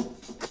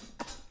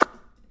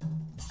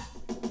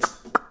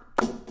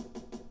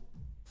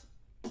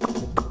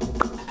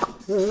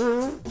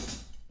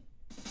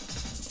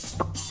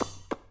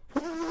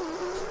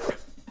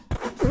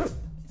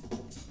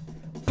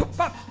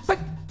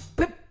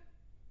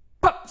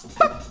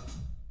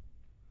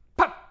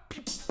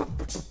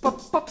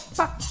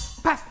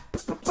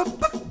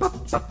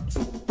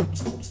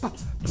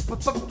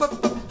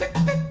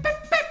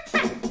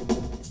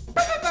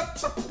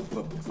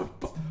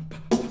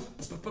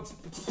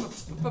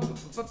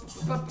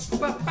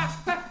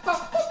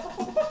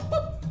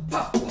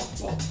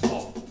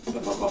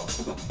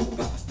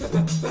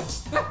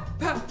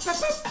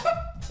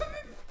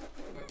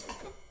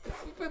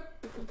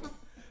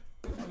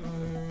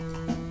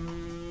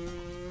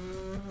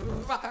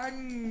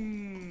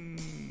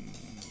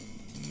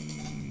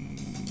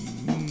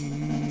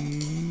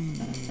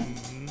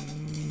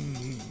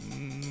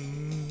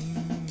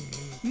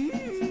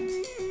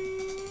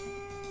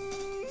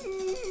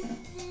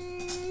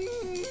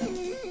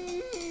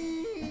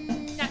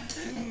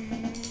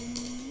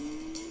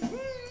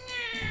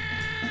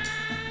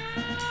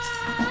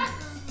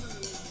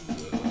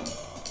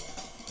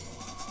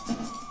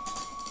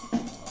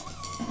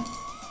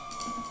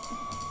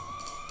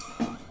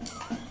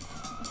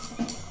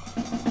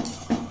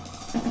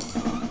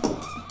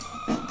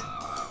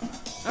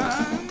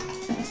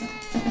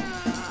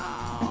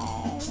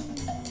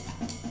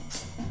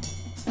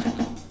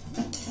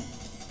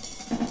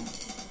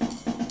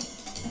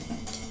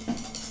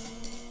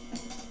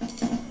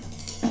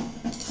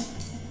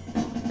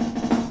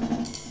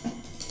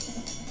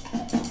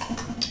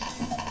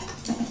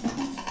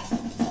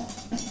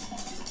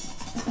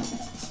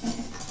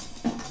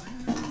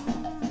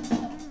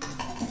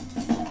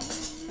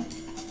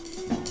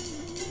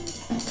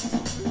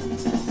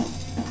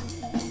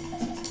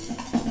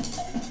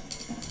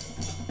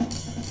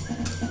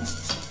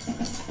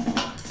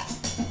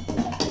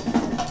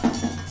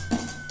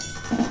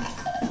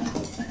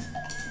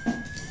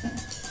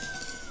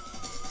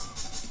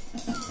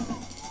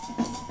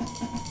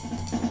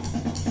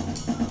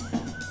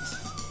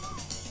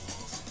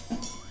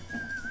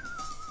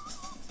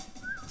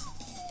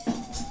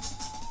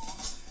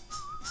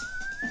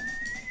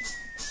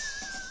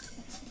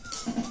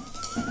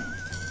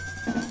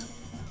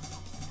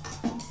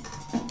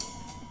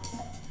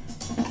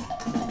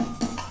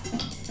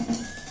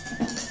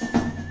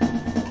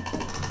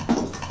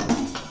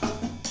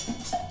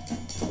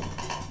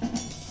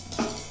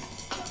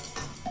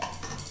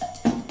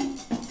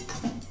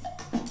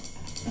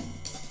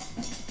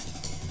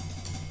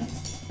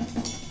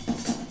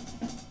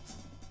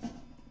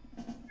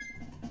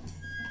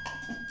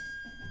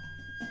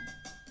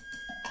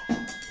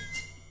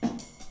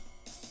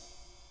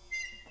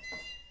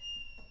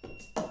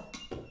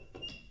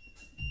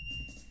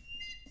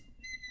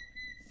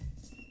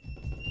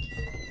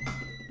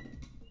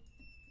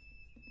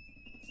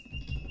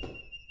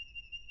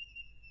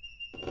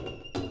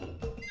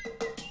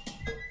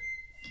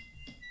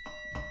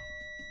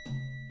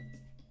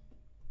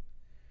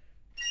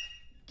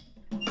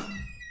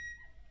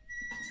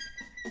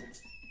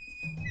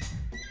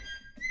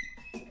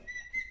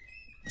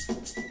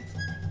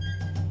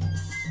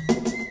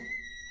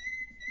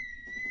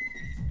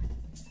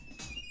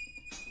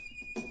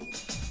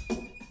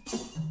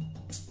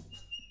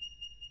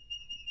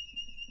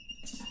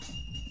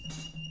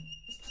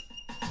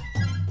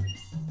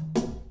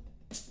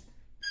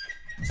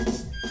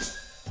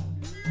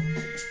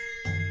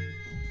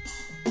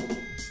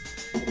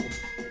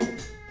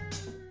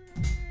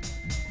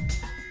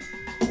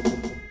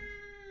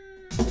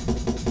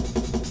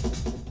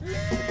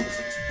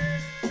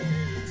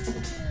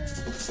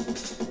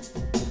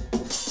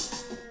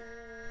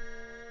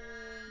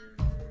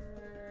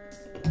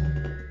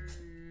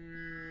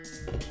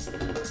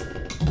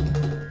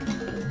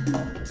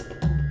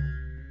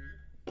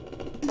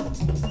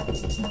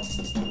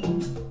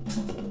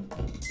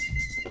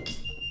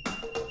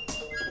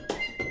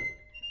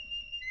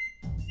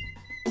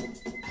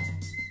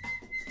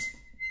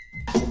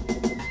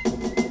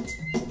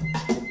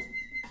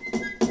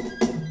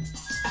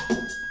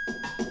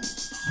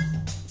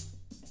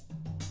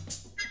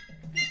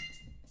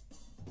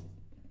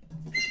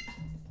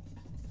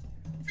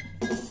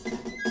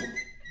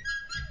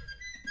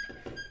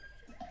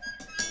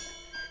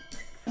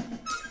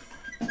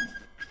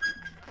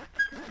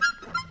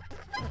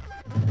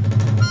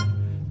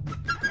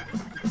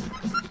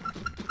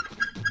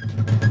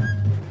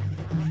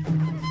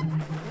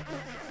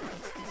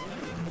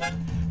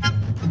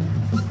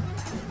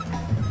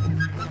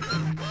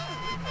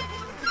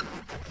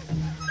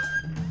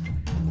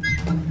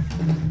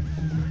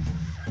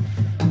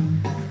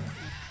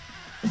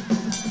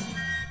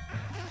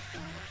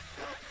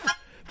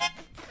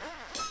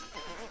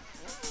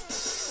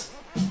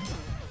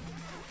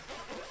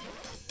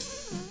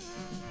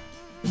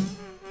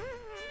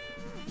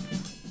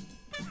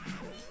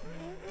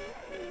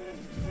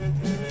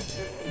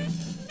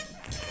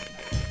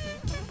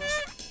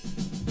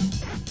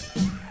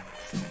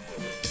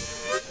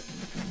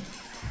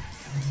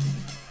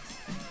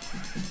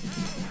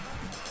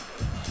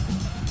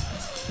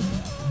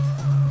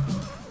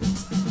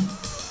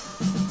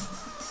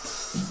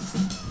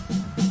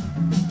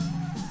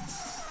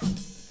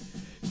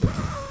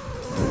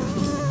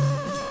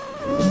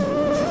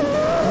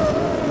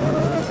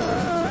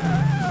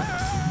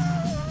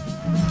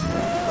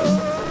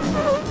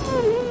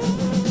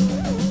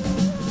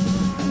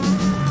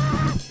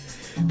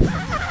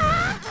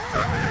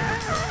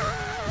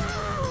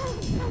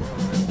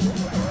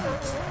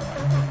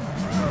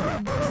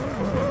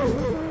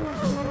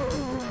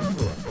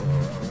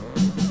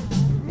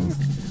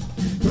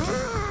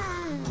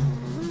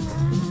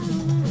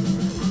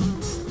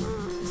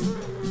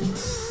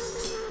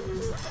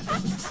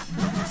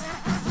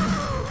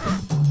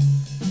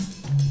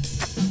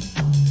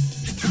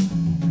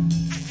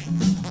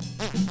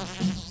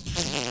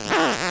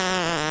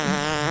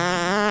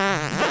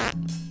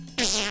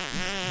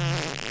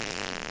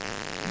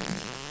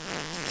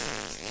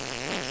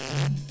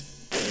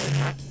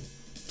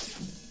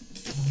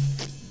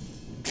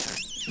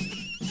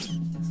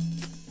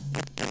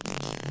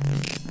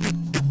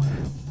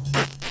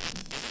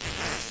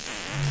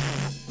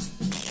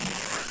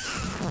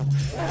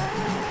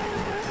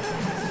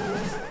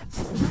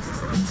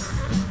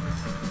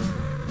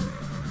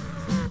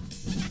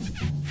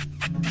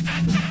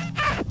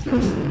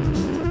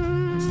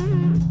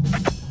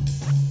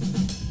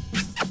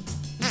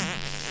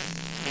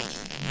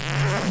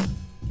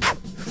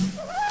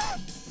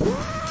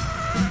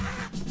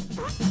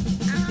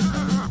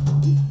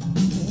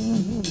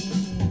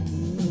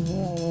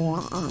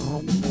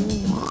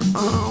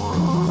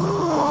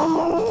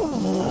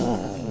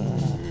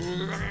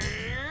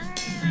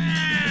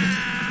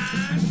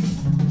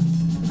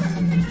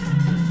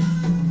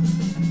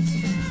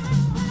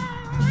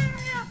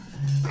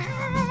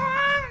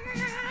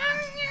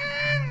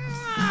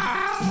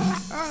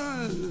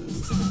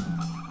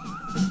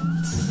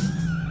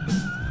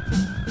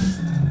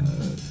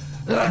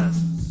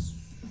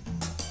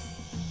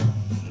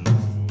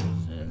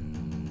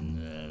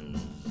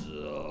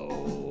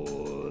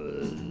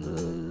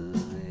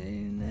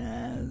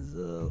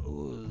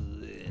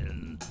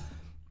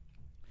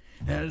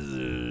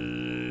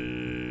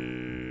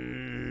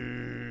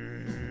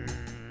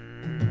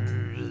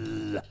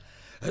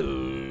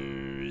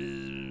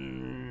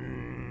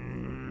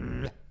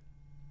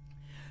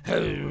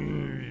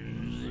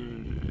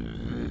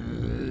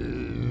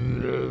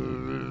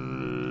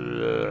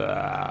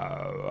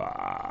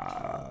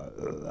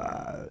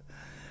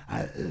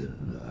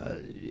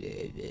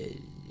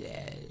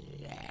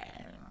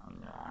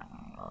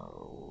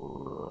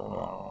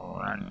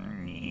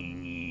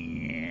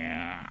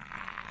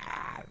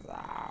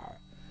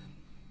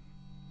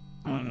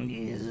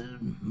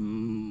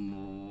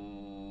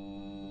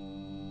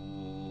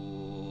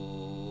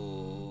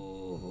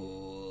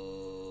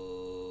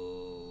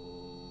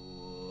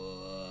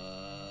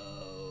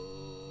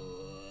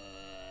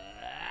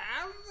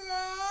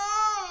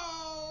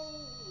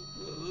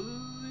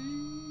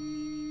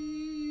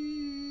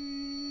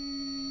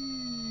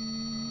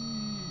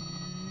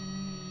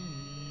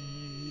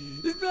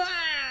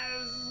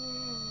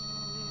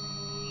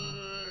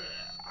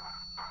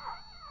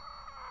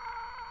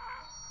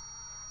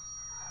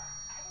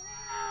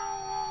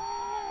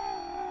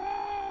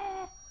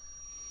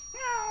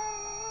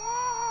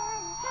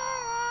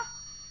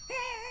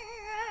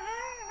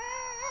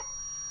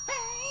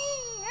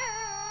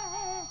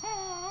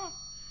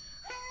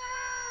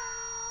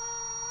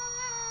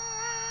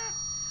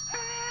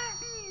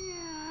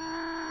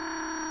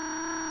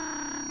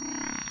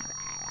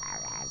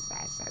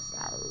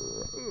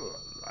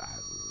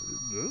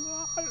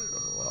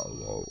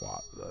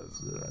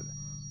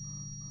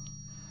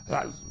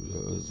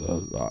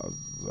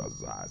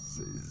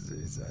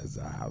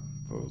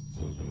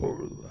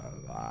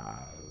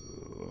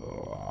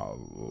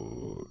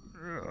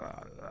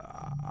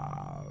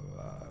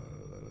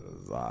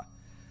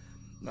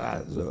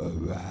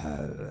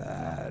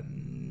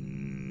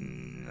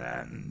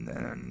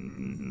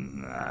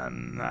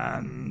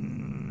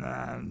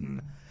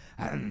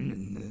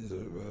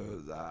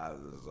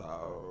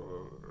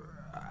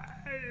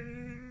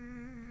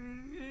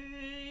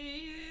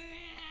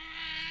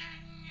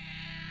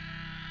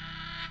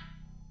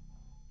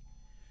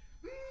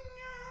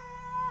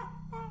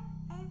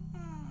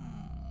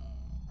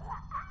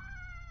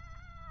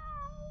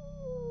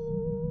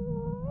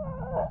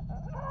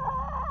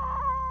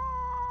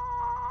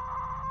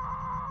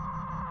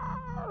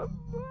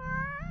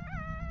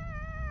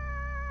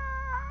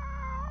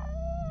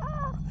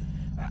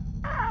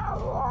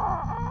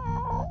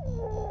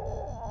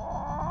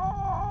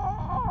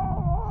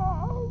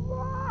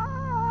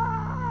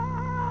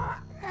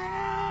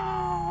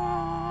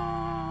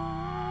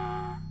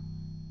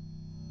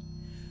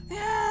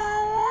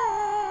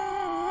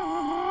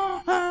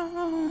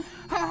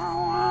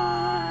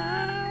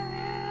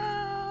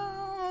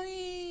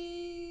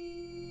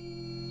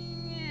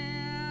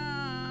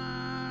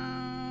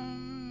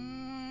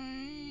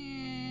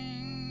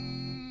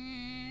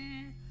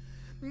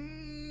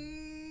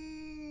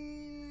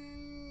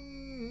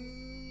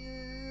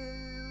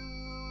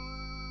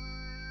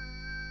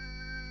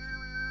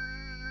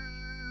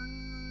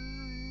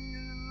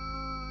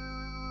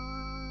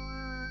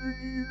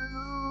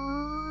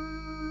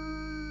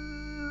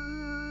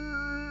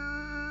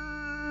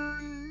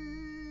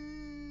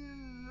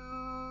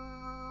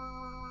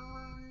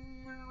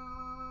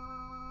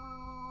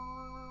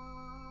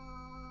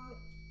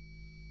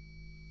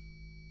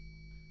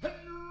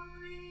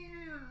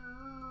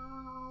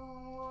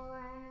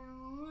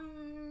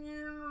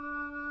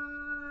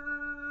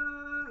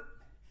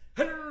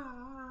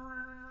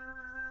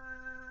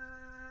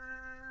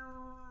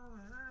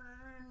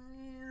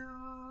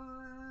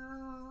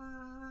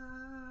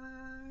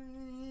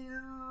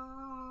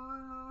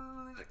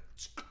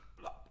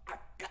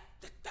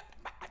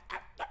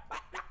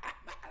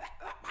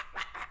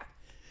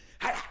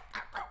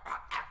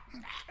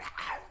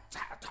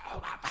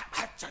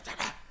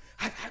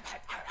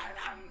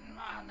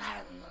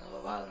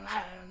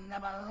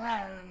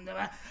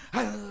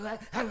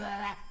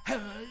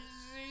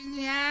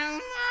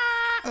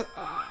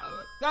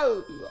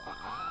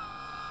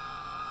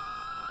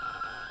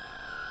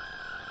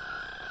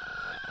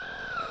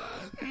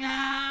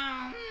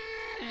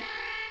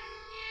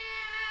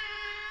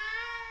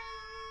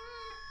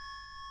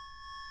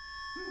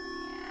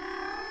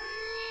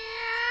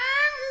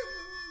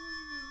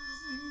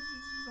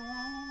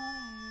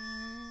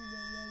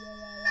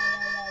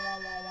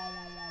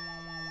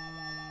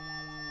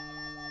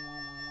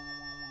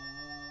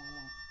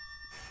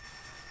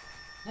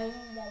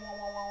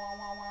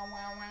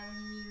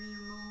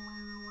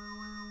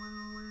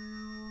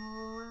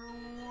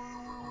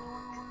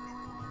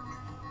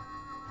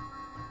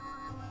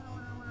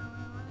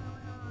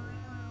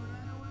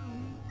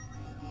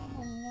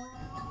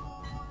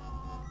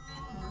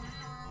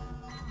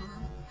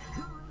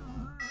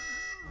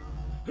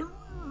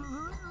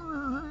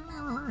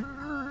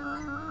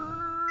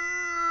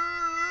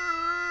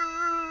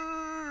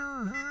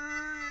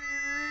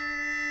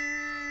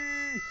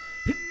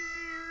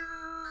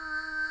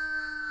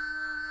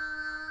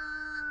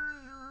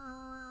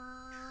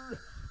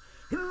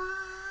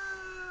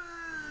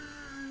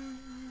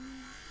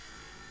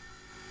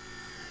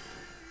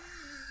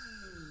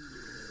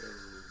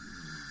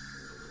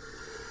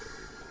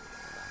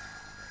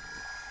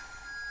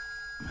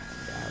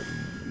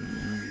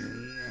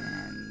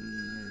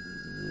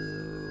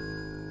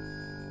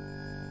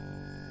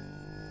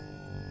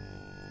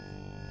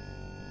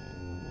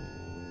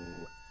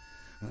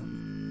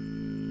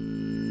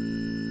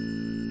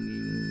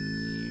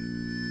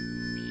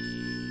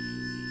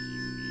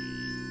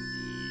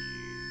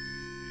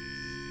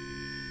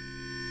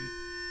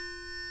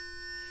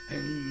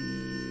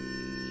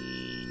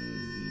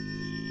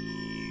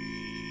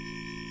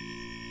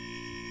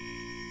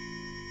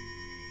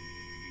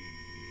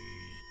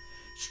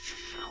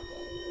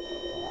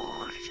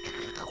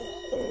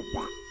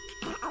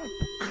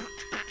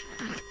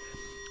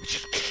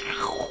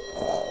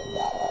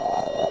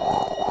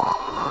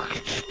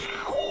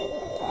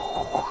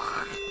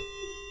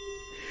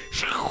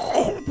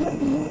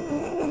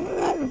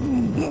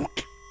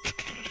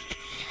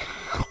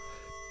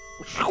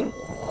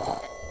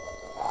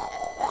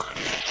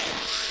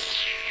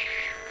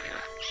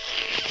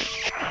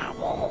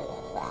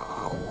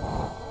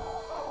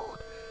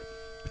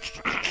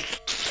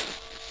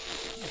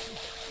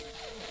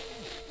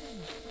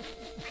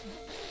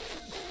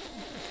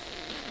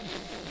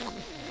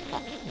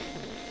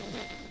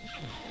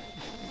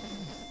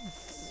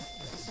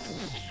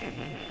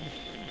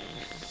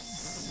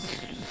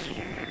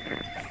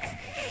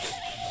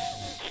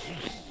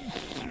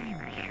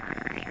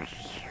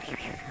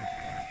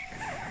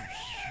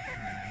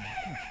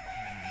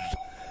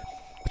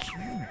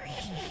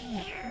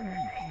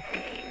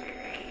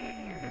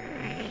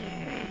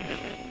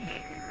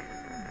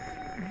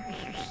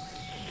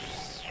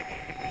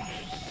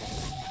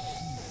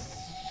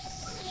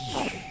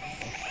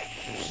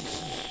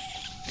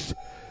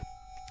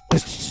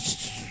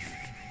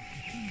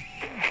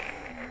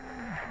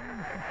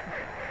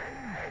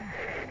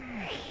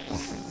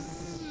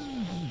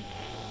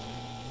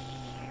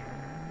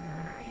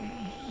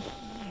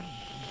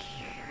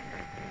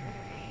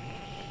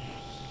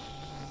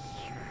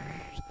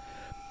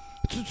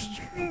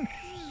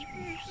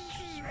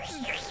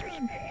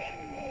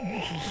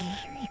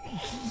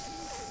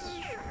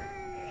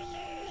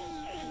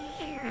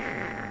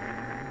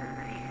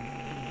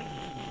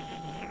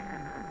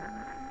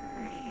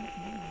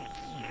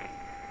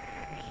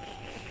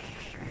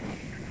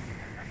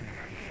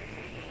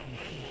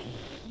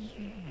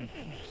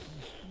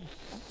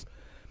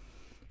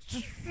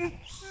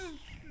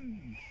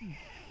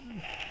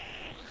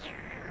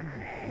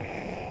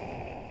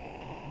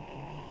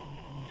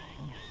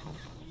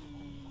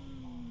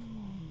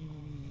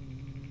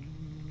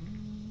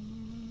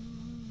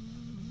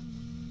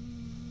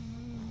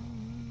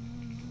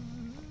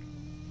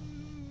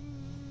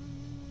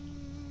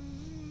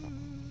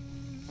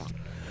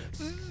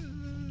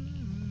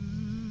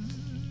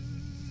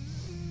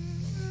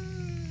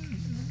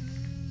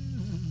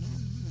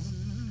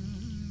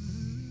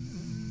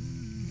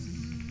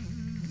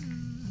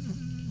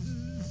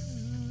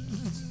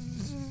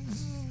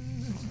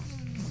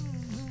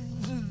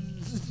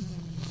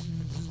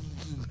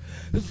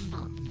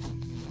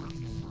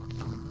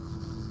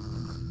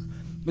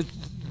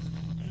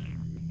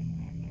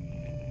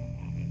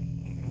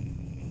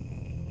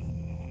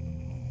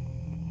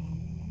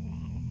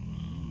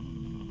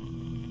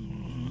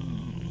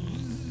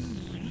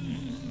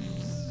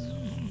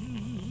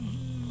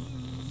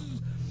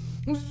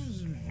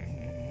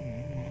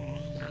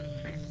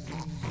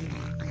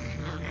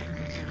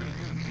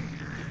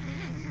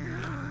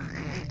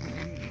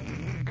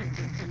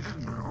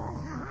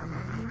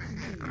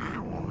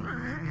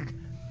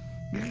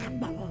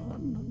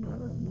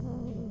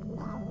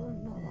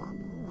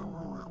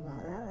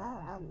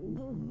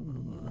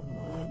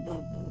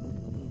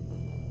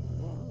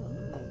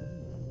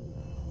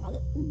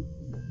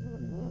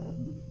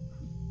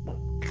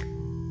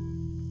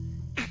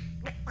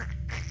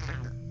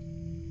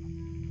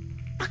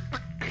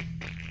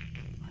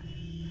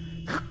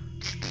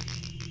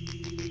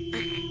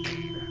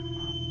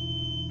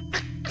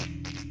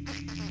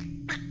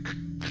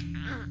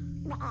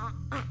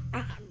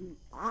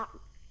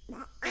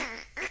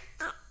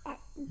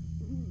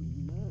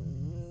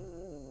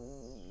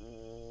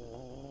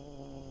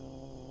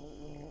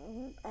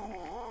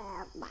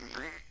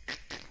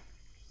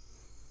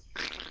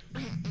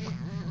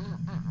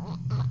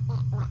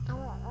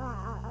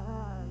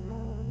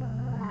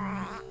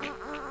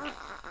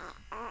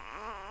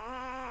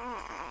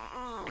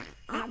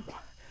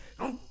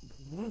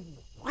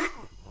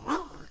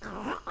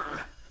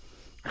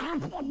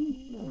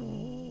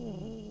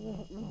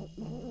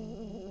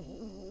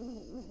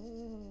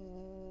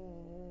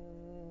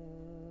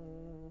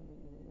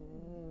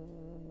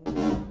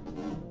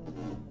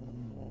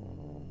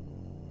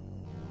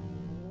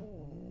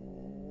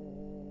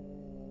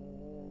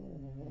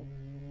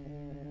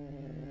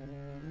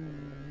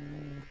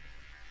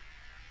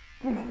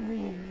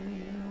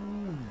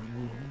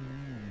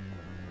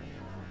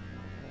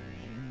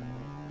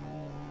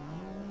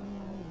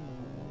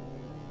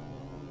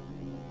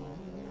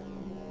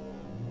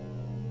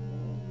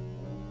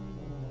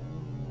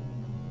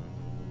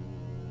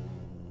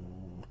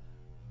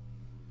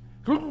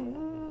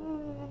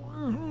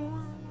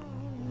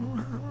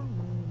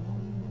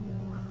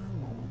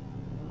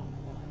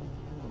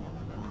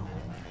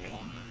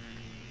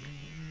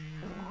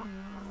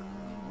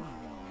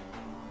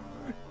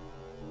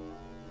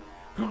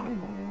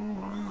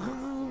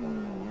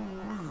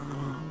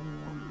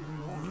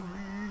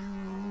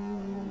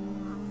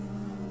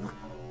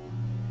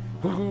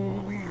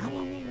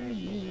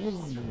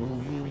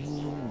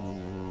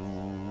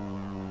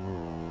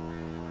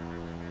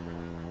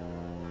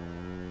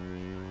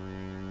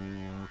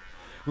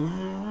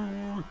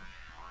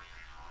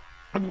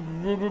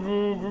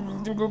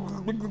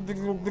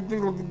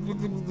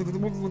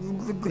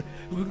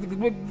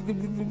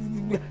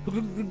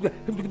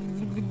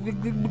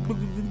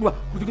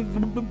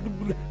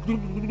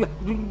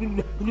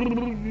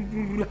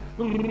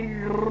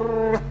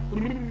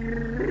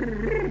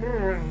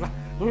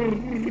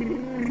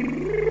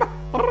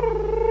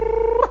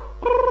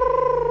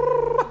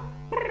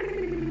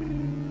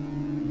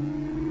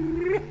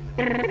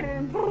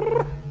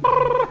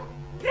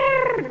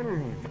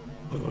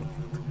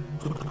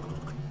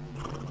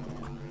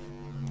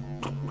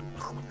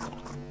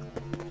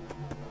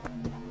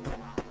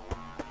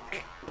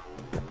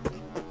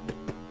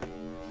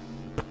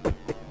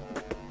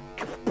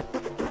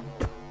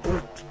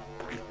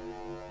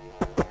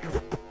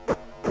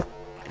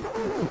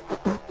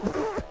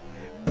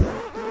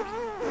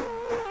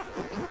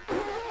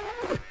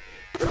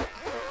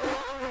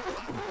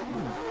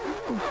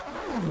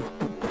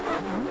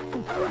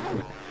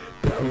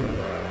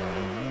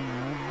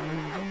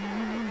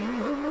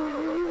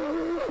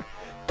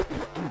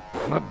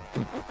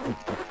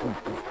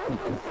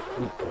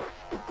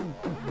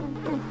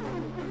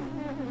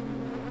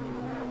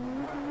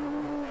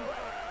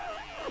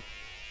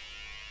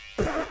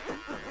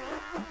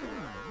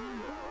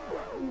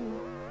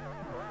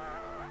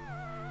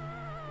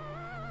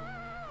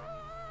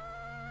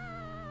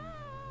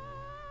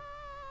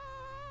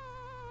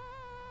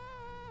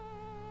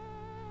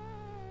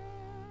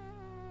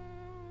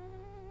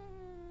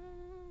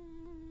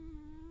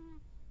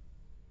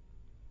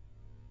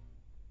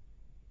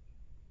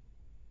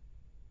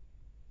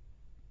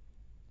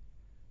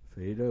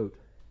 Fade out.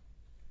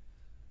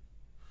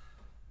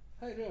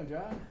 How you doing,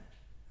 John? Not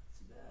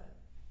too bad.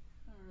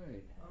 All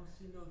right.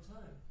 Obviously no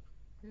time.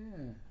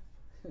 Yeah.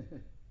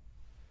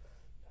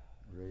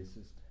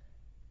 Racist.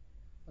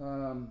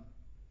 9:10.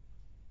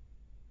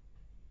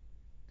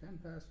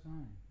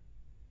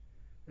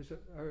 Is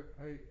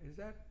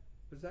that?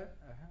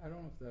 I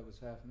don't know if that was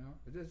half an hour.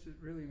 But does it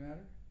really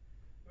matter?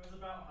 It was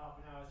about half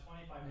an hour,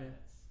 25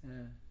 minutes.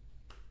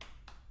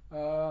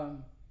 Yeah.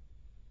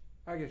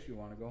 I guess you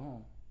want to go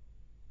home.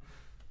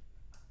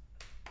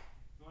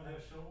 You want to do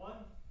a short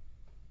one?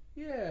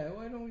 Yeah,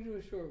 why don't we do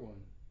a short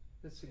one?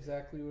 That's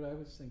exactly what I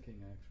was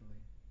thinking, actually.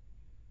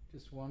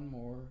 Just one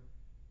more,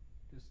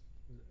 just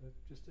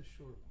a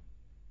short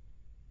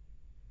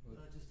one.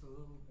 Just a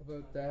little.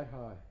 About that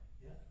high.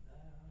 Yeah,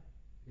 that high.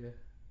 Yeah,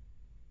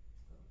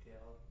 Okay,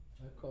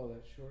 I'd call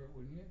that short,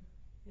 wouldn't you?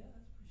 Yeah,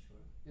 that's pretty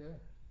short. Yeah.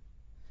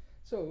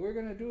 So we're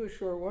gonna do a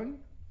short one,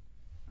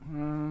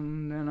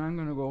 then I'm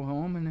gonna go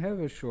home and have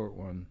a short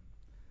one.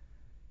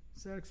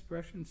 Does that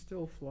expression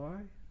still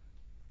fly?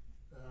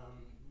 No,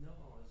 it's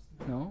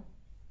not. No?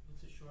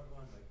 What's a short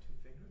one, like 2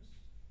 fingers?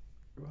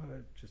 Well,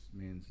 it just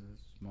means a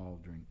small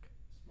drink.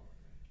 Small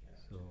drink, yeah,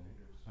 So 2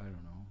 fingers. I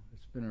don't know.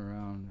 It's been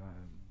around.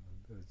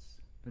 It's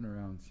been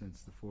around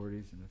since the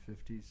 40s and the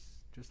 50s,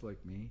 just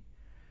like me.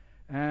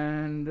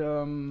 And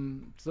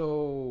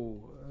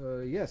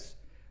yes.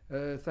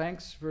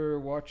 Thanks for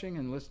watching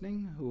and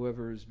listening.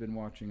 Whoever has been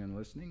watching and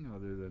listening,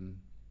 other than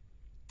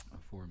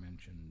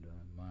aforementioned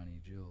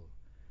Mani, Jill,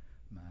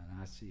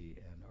 Manassi,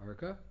 and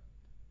Arca.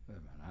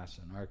 Manassi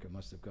and Arca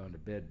must have gone to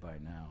bed by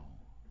now.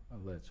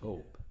 Let's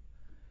hope.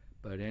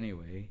 But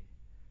anyway,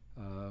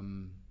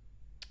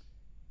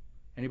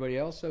 anybody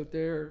else out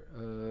there?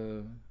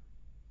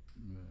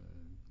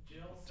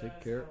 Jill take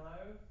says care.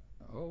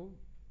 hello. Oh,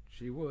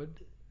 she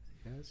would.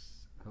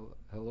 Yes.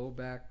 Hello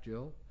back,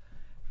 Jill,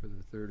 for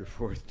the 3rd or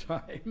 4th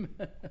time.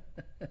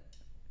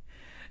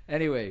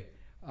 Anyway,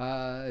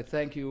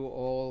 thank you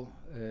all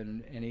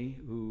and any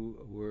who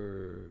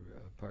were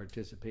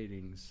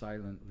participating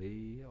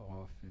silently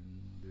off in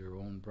their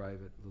own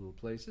private little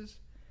places.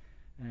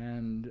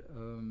 And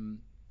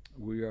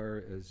we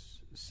are, as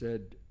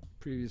said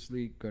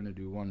previously, going to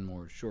do one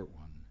more short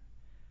one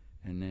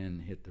and then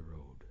hit the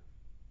road.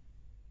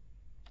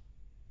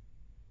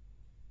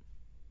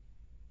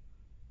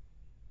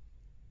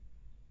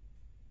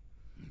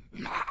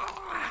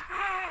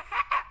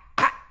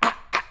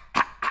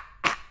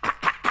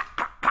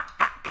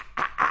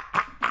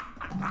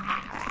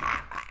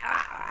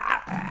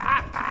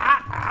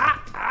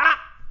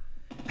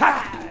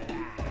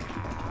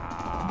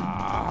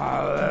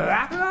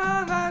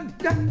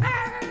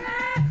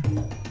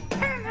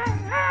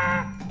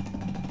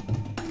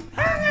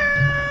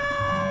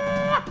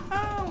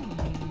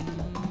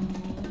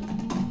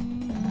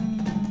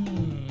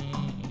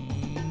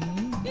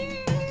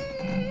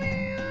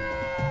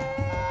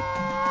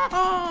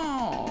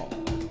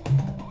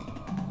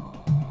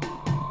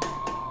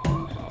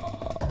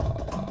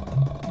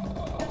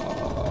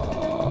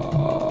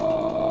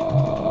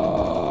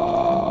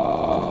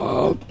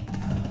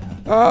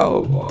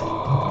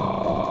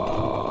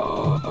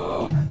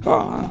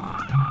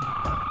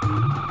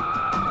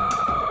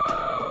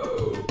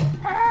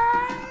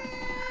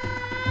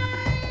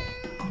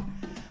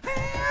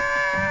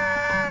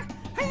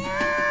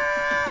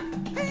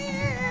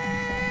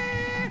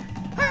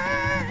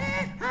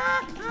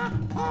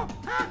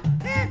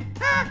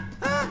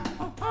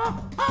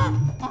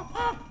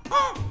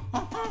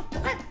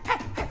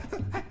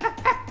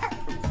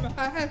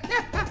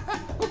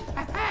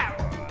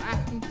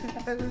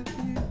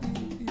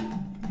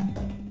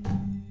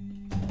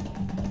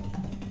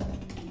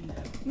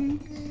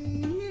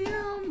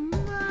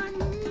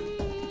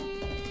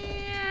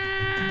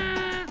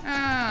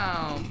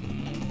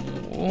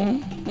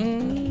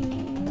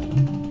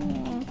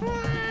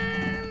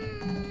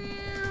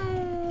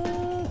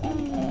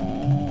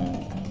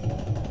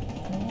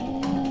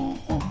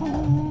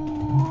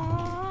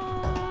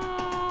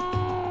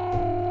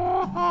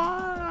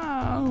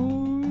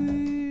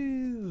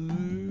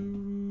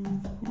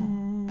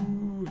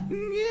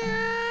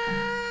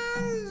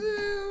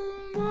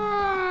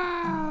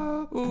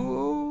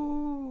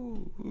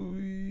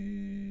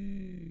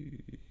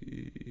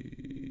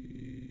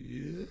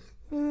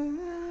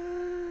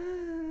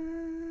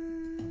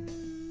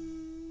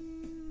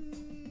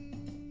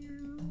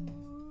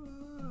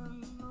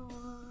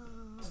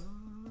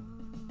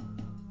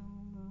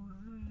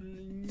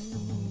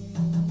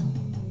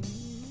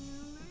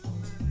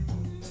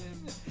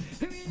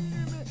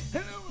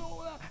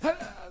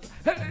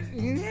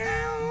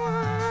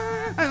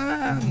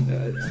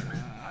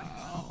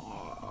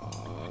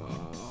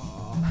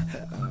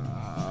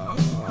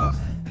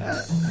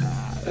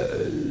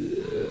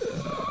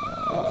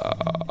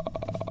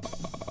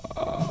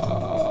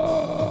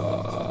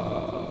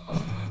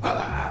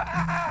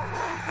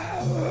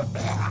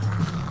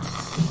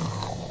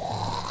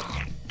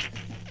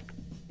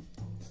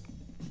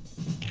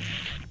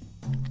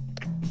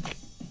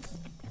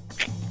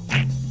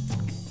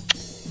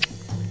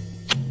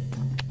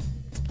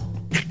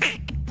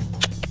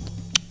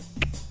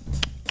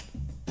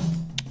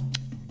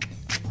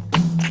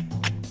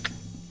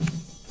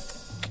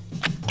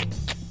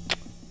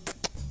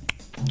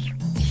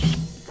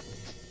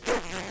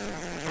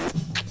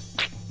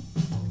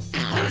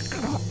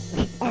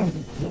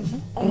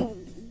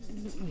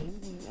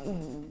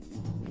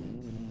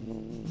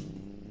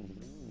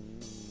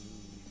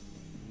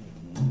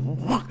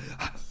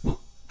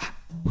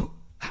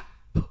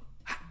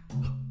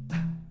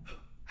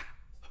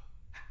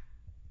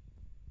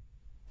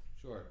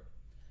 Sure.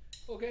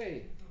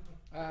 Okay,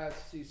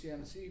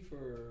 CCMC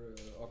for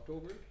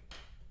October,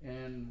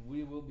 and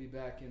we will be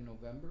back in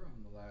November,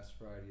 on the last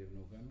Friday of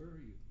November.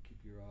 You can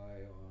keep your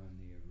eye on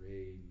the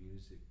Array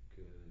Music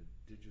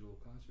Digital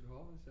Concert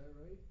Hall, is that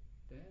right,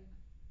 Dan?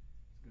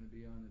 It's going to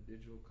be on the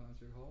Digital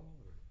Concert Hall,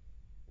 or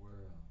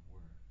where?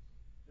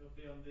 It'll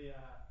be on the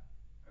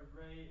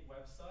Array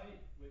website,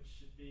 which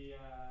should be,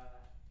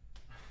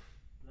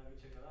 let me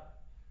check that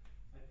out.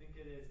 I think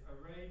it is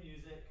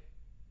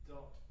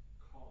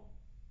arraymusic.com.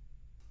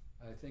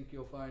 I think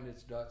you'll find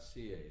it's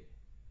 .ca.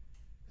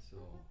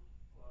 So.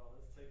 Well,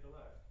 let's take a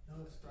look. No,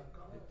 it's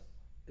 .com.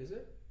 Is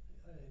it?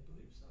 I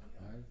believe so,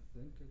 yeah. I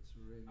think it's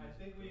Array. I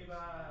think we've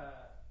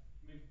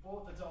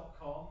bought the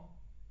 .com,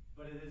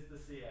 but it is the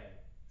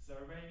 .ca. So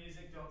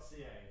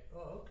arraymusic.ca.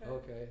 Oh, okay.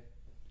 Okay.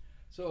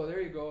 So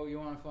there you go. You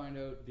want to find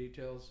out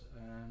details,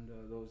 and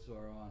those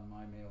are on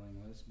my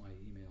mailing list, my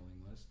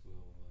emailing list.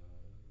 We'll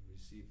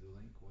receive the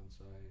link once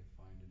I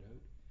find it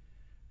out.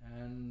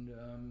 And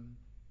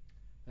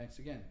thanks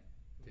again.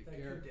 Take care.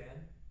 Thank you, Dan.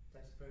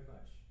 Thanks very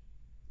much.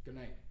 Good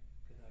night.